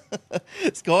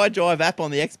 SkyDrive app on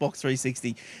the Xbox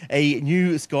 360. A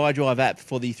new SkyDrive app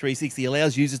for the 360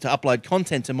 allows users to upload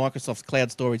content to Microsoft's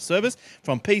cloud storage service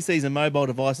from PCs and mobile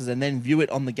devices and then view it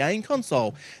on the game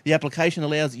console. The application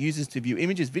allows users to view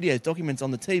images, videos, documents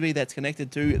on the TV that's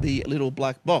connected to the little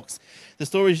black box. The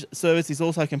storage service is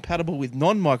also compatible with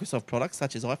non-Microsoft products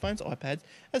such as iPhones, iPads,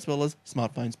 as well as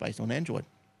smartphones based on Android.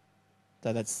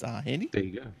 So that's handy. There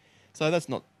you go. So that's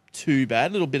not too bad.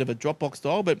 A little bit of a Dropbox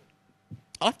style, but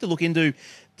I have to look into.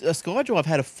 SkyDrive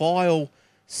had a file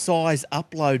size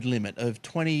upload limit of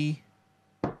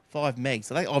 25 megs.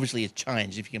 So that obviously has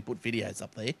changed if you can put videos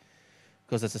up there,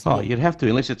 because that's a small. Oh, you'd have to,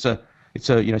 unless it's a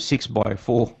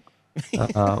 6x4.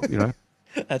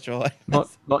 That's right. Not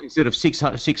instead of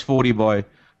 640 by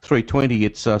 320,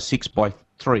 it's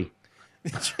 6x3.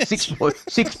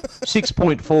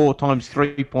 6.4 times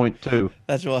 3.2.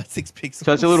 That's right, 6 pixels.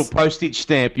 So it's a little postage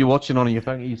stamp. You're watching on your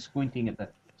phone. You're squinting at the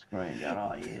screen. Going,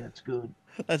 oh yeah, that's good.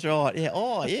 That's right. Yeah.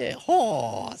 Oh yeah.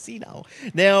 Oh, see now.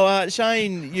 Now,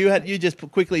 Shane, you just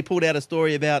quickly pulled out a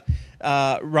story about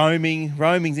roaming.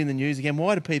 Roaming's in the news again.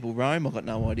 Why do people roam? I've got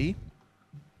no idea.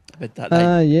 But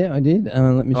yeah, I did.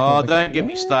 Let me. Oh, don't get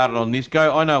me started on this.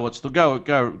 Go. I know what's the go.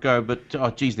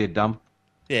 But geez, they're dumb.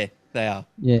 Yeah, they are.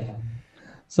 Yeah.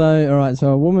 So, all right. So,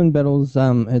 a woman battles her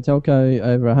telco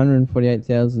over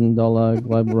 $148,000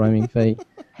 global roaming fee.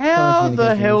 How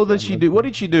the hell did she do? What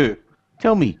did she do?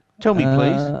 Tell me, please.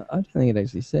 I don't think it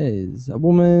actually says. A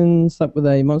woman stuck with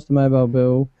a monster mobile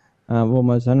bill of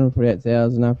almost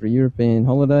 $148,000 after a European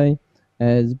holiday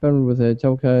has battled with her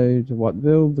telco to wipe the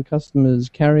bill. The customer's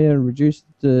carrier reduced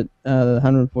the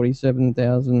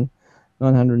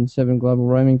 $147,907 global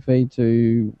roaming fee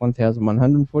to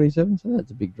 $1,147. So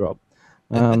that's a big drop.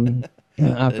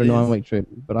 After a 9-week trip,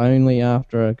 but only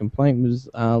after a complaint was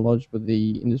lodged with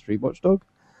the industry watchdog.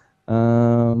 It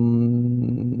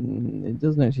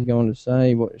doesn't actually go on to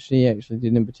say what she actually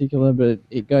did in particular, but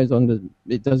it does go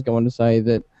on to say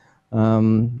that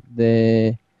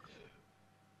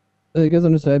it goes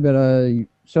on to say about a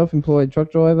self-employed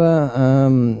truck driver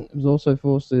was also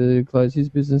forced to close his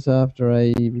business after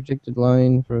a rejected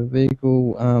loan for a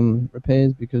vehicle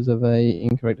repairs because of a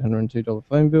incorrect $102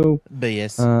 phone bill.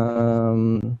 BS.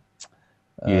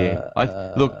 Yeah.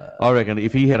 I reckon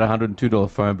if he had a $102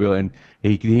 phone bill and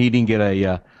he didn't get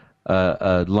a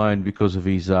loan because of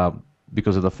his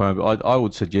because of the phone bill, I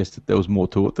would suggest that there was more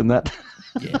to it than that.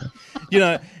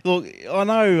 Yeah. Look, I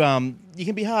know you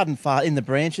can be hard and fast in the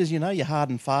branches. You're hard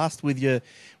and fast with your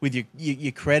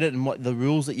credit and what the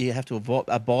rules that you have to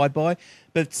abide by.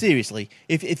 But seriously,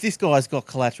 if this guy's got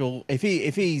collateral, if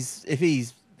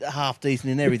he's half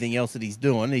decent in everything else that he's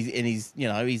doing, he's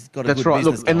got a That's good right.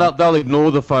 business Look, and they'll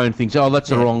ignore the phone things. Oh, that's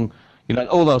the wrong.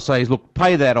 All they'll say is, look,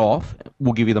 pay that off.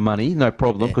 We'll give you the money, no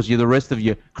problem, because the rest of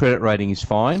your credit rating is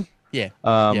fine. Yeah.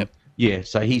 Yeah,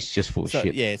 so he's just full of So,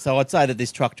 shit. yeah, so I'd say that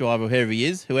this truck driver, whoever he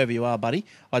is, whoever you are, buddy,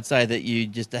 I'd say that you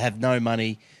just have no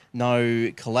money, no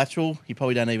collateral. You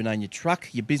probably don't even own your truck.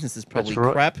 Your business is probably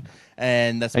right. crap,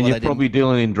 and that's And why you're they probably didn't.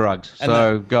 dealing in drugs, And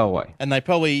so go away. And they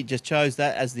probably just chose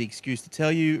that as the excuse to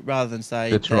tell you, rather than say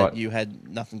That's that right. you had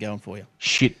nothing going for you.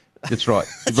 Shit, that's right.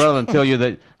 Rather than tell you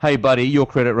that, hey, buddy, your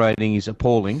credit rating is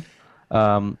appalling,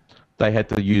 they had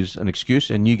to use an excuse,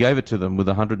 and you gave it to them with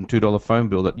a $102 phone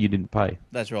bill that you didn't pay.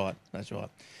 That's right. That's right.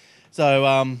 So,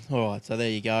 all right. So there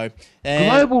you go.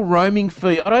 And Global roaming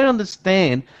fee. I don't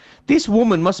understand. This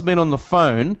woman must have been on the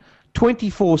phone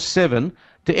 24/7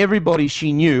 to everybody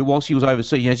she knew while she was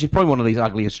overseas. You know, she's probably one of these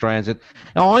ugly Australians that,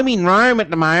 oh, I'm in Rome at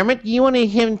the moment. You want to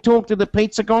have and talk to the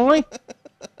pizza guy?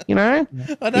 You know,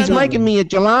 he's making me a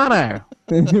gelato.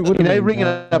 You know, ringing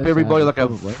up everybody like a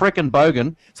frickin'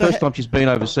 bogan. First time she's been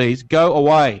overseas. Go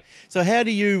away. So how do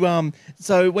you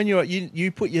So when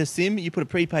you put your SIM, you put a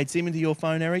prepaid SIM into your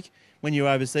phone, Eric, when you're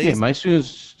overseas. Yeah, mate.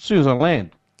 As soon as I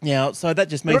land. Now, so that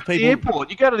just means You're at people. the airport.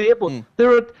 You go to the airport.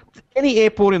 There are any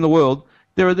airport in the world.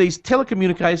 There are these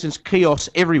telecommunications kiosks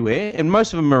everywhere, and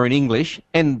most of them are in English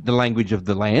and the language of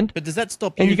the land. But does that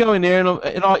stop you? And you go in there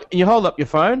and you hold up your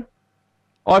phone,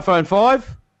 iPhone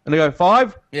 5, and they go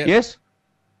 5, yes,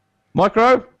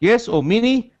 micro, yes, or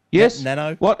mini, yes,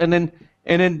 nano, what, and then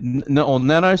or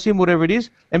nano SIM, whatever it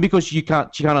is. And because she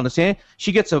can't understand,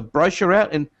 she gets a brochure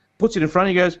out and puts it in front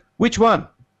of you. Goes, which one?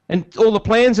 And all the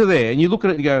plans are there, and you look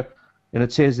at it and go, and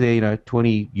it says there, you know,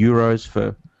 €20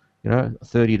 for, you know,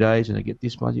 30 days, and I get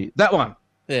this much. That one,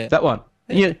 that one.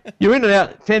 And you're in and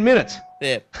out 10 minutes.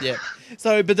 Yeah.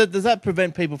 So, but does that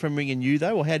prevent people from ringing you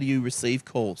though, or how do you receive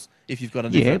calls if you've got a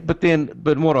different... Yeah,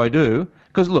 but what I do,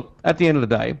 because look, at the end of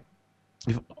the day,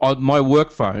 if my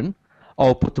work phone,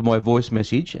 I'll put to my voice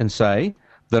message and say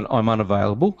that I'm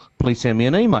unavailable. Please send me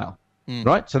an email.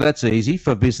 Right? So that's easy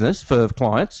for business, for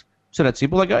clients. So that's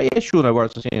simple. I go, yeah, sure, no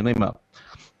worries, I'll send you an email.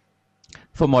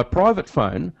 For my private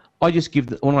phone, I just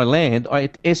when I land, I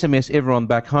SMS everyone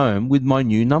back home with my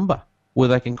new number where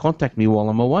they can contact me while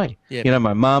I'm away. Yep. You know,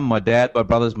 my mum, my dad, my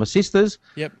brothers, my sisters.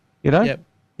 Yep. You know?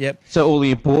 Yep. So all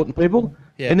the important people.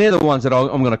 Yep. And they're the ones that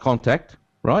I'm going to contact,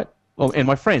 right? And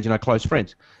my friends, you know, close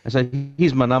friends. And say,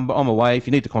 here's my number, I'm away. If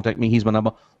you need to contact me, here's my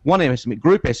number. One SMS,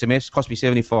 group SMS cost me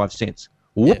 75 cents.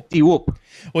 Whoop-de-whoop.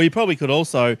 Well, you probably could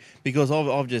also, because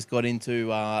I've just got into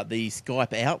the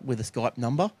Skype out with a Skype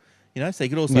number, you know, so you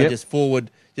could also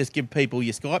just give people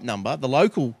your Skype number, the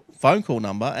local phone call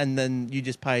number, and then you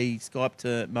just pay Skype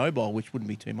to mobile, which wouldn't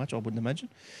be too much, I wouldn't imagine.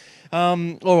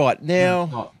 All right,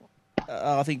 now,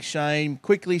 I think Shane,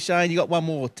 you got one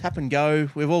more tap and go.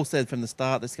 We've all said from the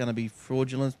start there's going to be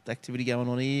fraudulent activity going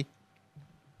on here.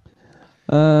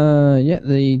 Yeah,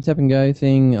 the tap and go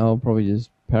thing, I'll probably just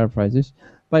paraphrase this.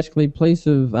 Basically, police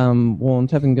have worn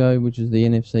tap and go, which is the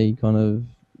NFC kind of...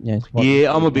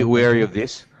 Yeah, I'm a bit wary of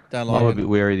this. Don't like I'm it. a bit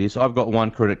wary of this. I've got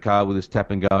one credit card with this tap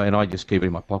and go, and I just keep it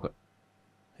in my pocket.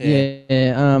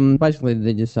 Yeah. Basically,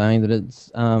 they're just saying that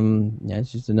it's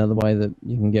it's just another way that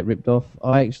you can get ripped off.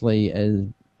 I actually, as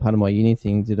part of my uni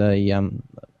thing, did a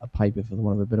paper, for the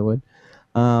want of a better word,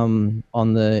 on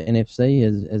the NFC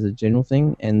as a general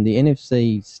thing, and the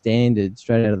NFC standard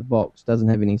straight out of the box doesn't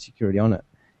have any security on it.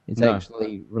 It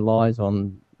actually relies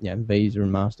on Visa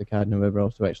and MasterCard and whoever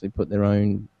else to actually put their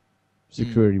own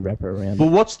security wrapper around. But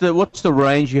what's the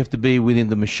range you have to be within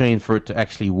the machine for it to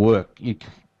actually work?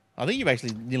 I think you've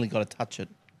actually nearly got to touch it.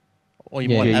 Or you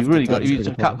Yeah, might have you really to got touch it's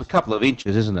it. a couple of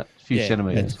inches, isn't it? A few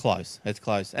centimeters. It's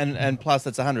close. And plus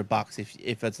it's $100.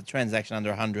 If it's a transaction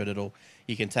under 100,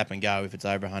 you can tap and go. If it's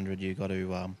over 100, you've got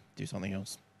to do something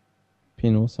else.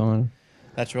 Pin or sign.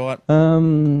 That's right.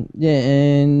 Yeah,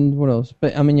 and what else?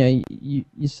 But I mean,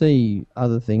 you see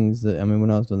other things that, I mean,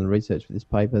 when I was doing the research for this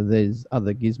paper, there's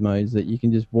other gizmos that you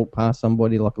can just walk past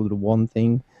somebody like a little wand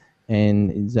thing,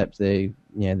 and it zaps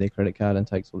their credit card and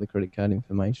takes all their credit card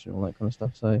information, all that kind of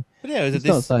stuff. So But yeah, it's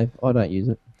not safe. I don't use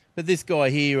it. But this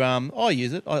guy here, I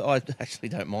use it. I actually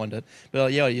don't mind it.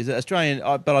 But yeah, I use it.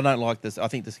 But I don't like this. I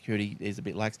think the security is a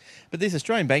bit lax. But this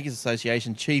Australian Bankers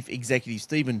Association Chief Executive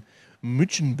Stephen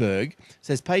Muchenberg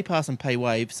says pay pass and pay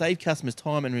wave, save customers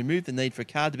time and remove the need for a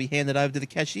card to be handed over to the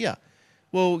cashier.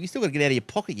 Well, you still got to get out of your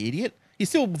pocket, you idiot. You're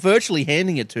still virtually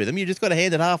handing it to them. You just got to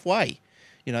hand it halfway.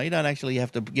 You know, you don't actually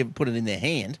have to put it in their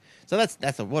hand. So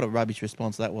what a rubbish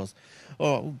response that was.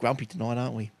 Oh, we're grumpy tonight,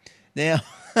 aren't we? Now,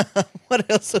 what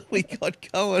else have we got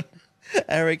going?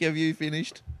 Eric, have you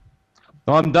finished?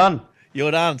 I'm done.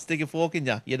 You're done. Stick a fork in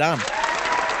you. You're done.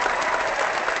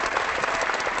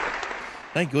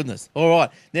 Thank goodness. All right.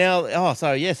 Now,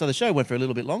 so the show went for a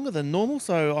little bit longer than normal.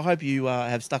 So I hope you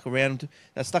have stuck around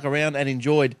and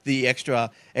enjoyed the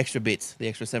extra bits, the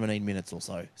extra 17 minutes or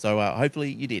so. So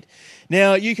hopefully you did.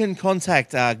 Now you can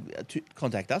contact us if you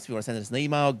want to send us an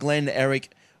email. Glenn, Eric,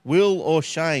 Will, or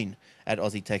Shane at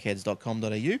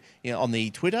aussietechheads.com.au. You know, on the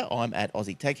Twitter, I'm at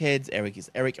AussieTechHeads. Eric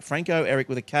is Eric Franco. Eric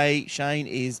with a K. Shane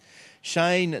is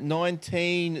Shane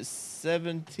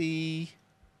 1970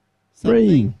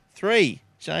 something. 3.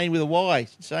 Shane with a Y.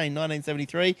 Shane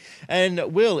 1973.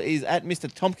 And Will is at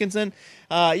Mr. Tompkinson.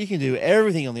 You can do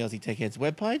everything on the Aussie Tech Heads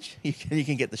webpage. You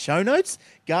can get the show notes.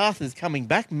 Garth is coming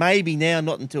back. Maybe now,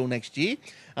 not until next year.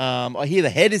 I hear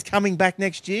the head is coming back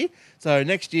next year. So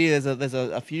next year there's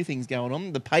a few things going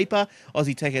on. The paper,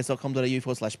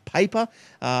 aussietechheads.com.au/paper.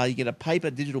 You get a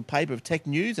digital paper of tech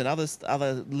news and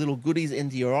other little goodies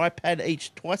into your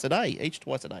iPad twice a day.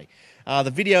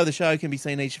 The video of the show can be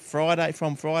seen each Friday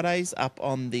from Fridays up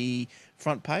on the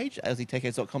front page,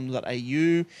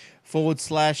 aussietechheads.com.au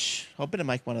 / I better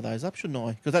make one of those up, shouldn't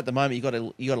I? Because at the moment you got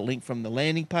a link from the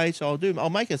landing page. So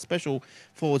I'll make a special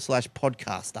 /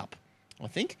 podcast up, I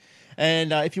think.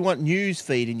 And if you want news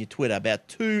feed in your Twitter, about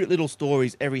 2 little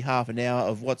stories every half an hour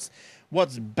of what's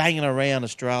banging around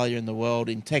Australia and the world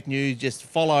in tech news, just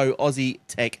follow Aussie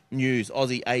Tech News,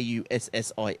 Aussie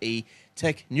AUSSIE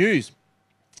Tech News.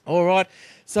 All right,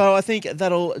 so I think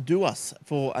that'll do us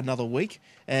for another week,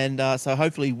 and so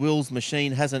hopefully Will's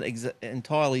machine hasn't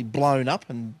entirely blown up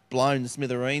and blown the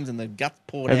smithereens and the guts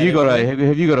poured out.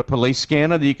 Have you got a police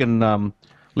scanner that you can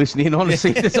listen in on to see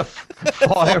if there's a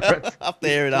fire up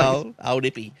there at old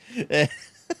Ippy?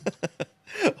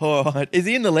 All right, is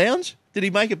he in the lounge? Did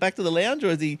he make it back to the lounge, or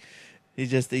is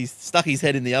he's stuck his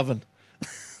head in the oven?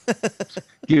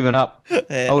 Given up.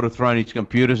 Yeah. I would have thrown his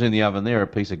computers in the oven. They're a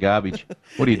piece of garbage.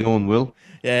 What are you doing, Will?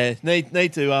 Yeah,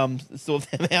 need to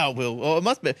sort them out, Will. Oh, it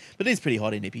must be, but it is pretty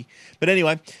hot in Nippy. But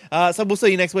anyway, so we'll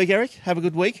see you next week, Eric. Have a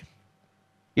good week.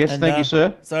 Yes, thank you,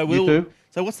 sir. So you too.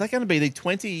 So what's that going to be? The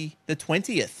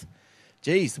 20th.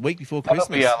 Geez, the week before Christmas.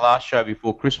 That'll be our last show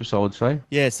before Christmas, I would say.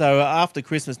 Yeah, so after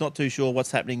Christmas, not too sure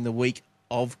what's happening the week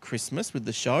of Christmas with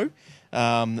the show.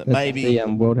 Maybe the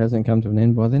world hasn't come to an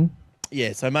end by then.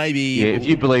 Yeah, so maybe. Yeah, if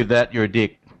you believe that, you're a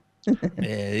dick. Yeah,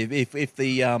 if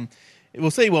the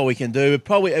we'll see what we can do.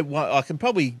 I can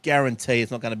probably guarantee it's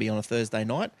not going to be on a Thursday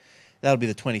night. That'll be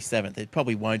the 27th. It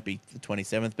probably won't be the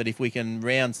 27th, but if we can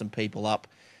round some people up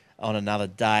on another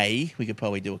day, we could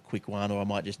probably do a quick one, or I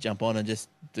might just jump on and just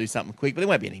do something quick. But there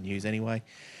won't be any news anyway.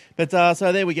 But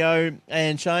so there we go.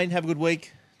 And Shane, have a good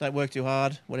week. Don't work too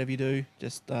hard. Whatever you do,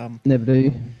 just never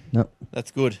do. No.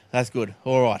 That's good.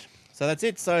 All right. So that's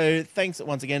it. So thanks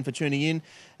once again for tuning in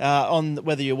on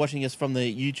whether you're watching us from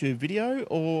the YouTube video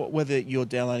or whether you're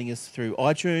downloading us through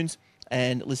iTunes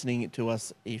and listening to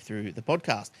us through the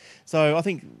podcast. So I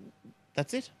think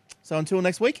that's it. So until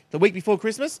next week, the week before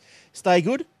Christmas, stay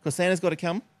good because Santa's got to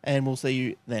come, and we'll see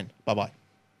you then. Bye-bye.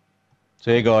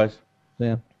 See you guys. See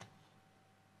ya.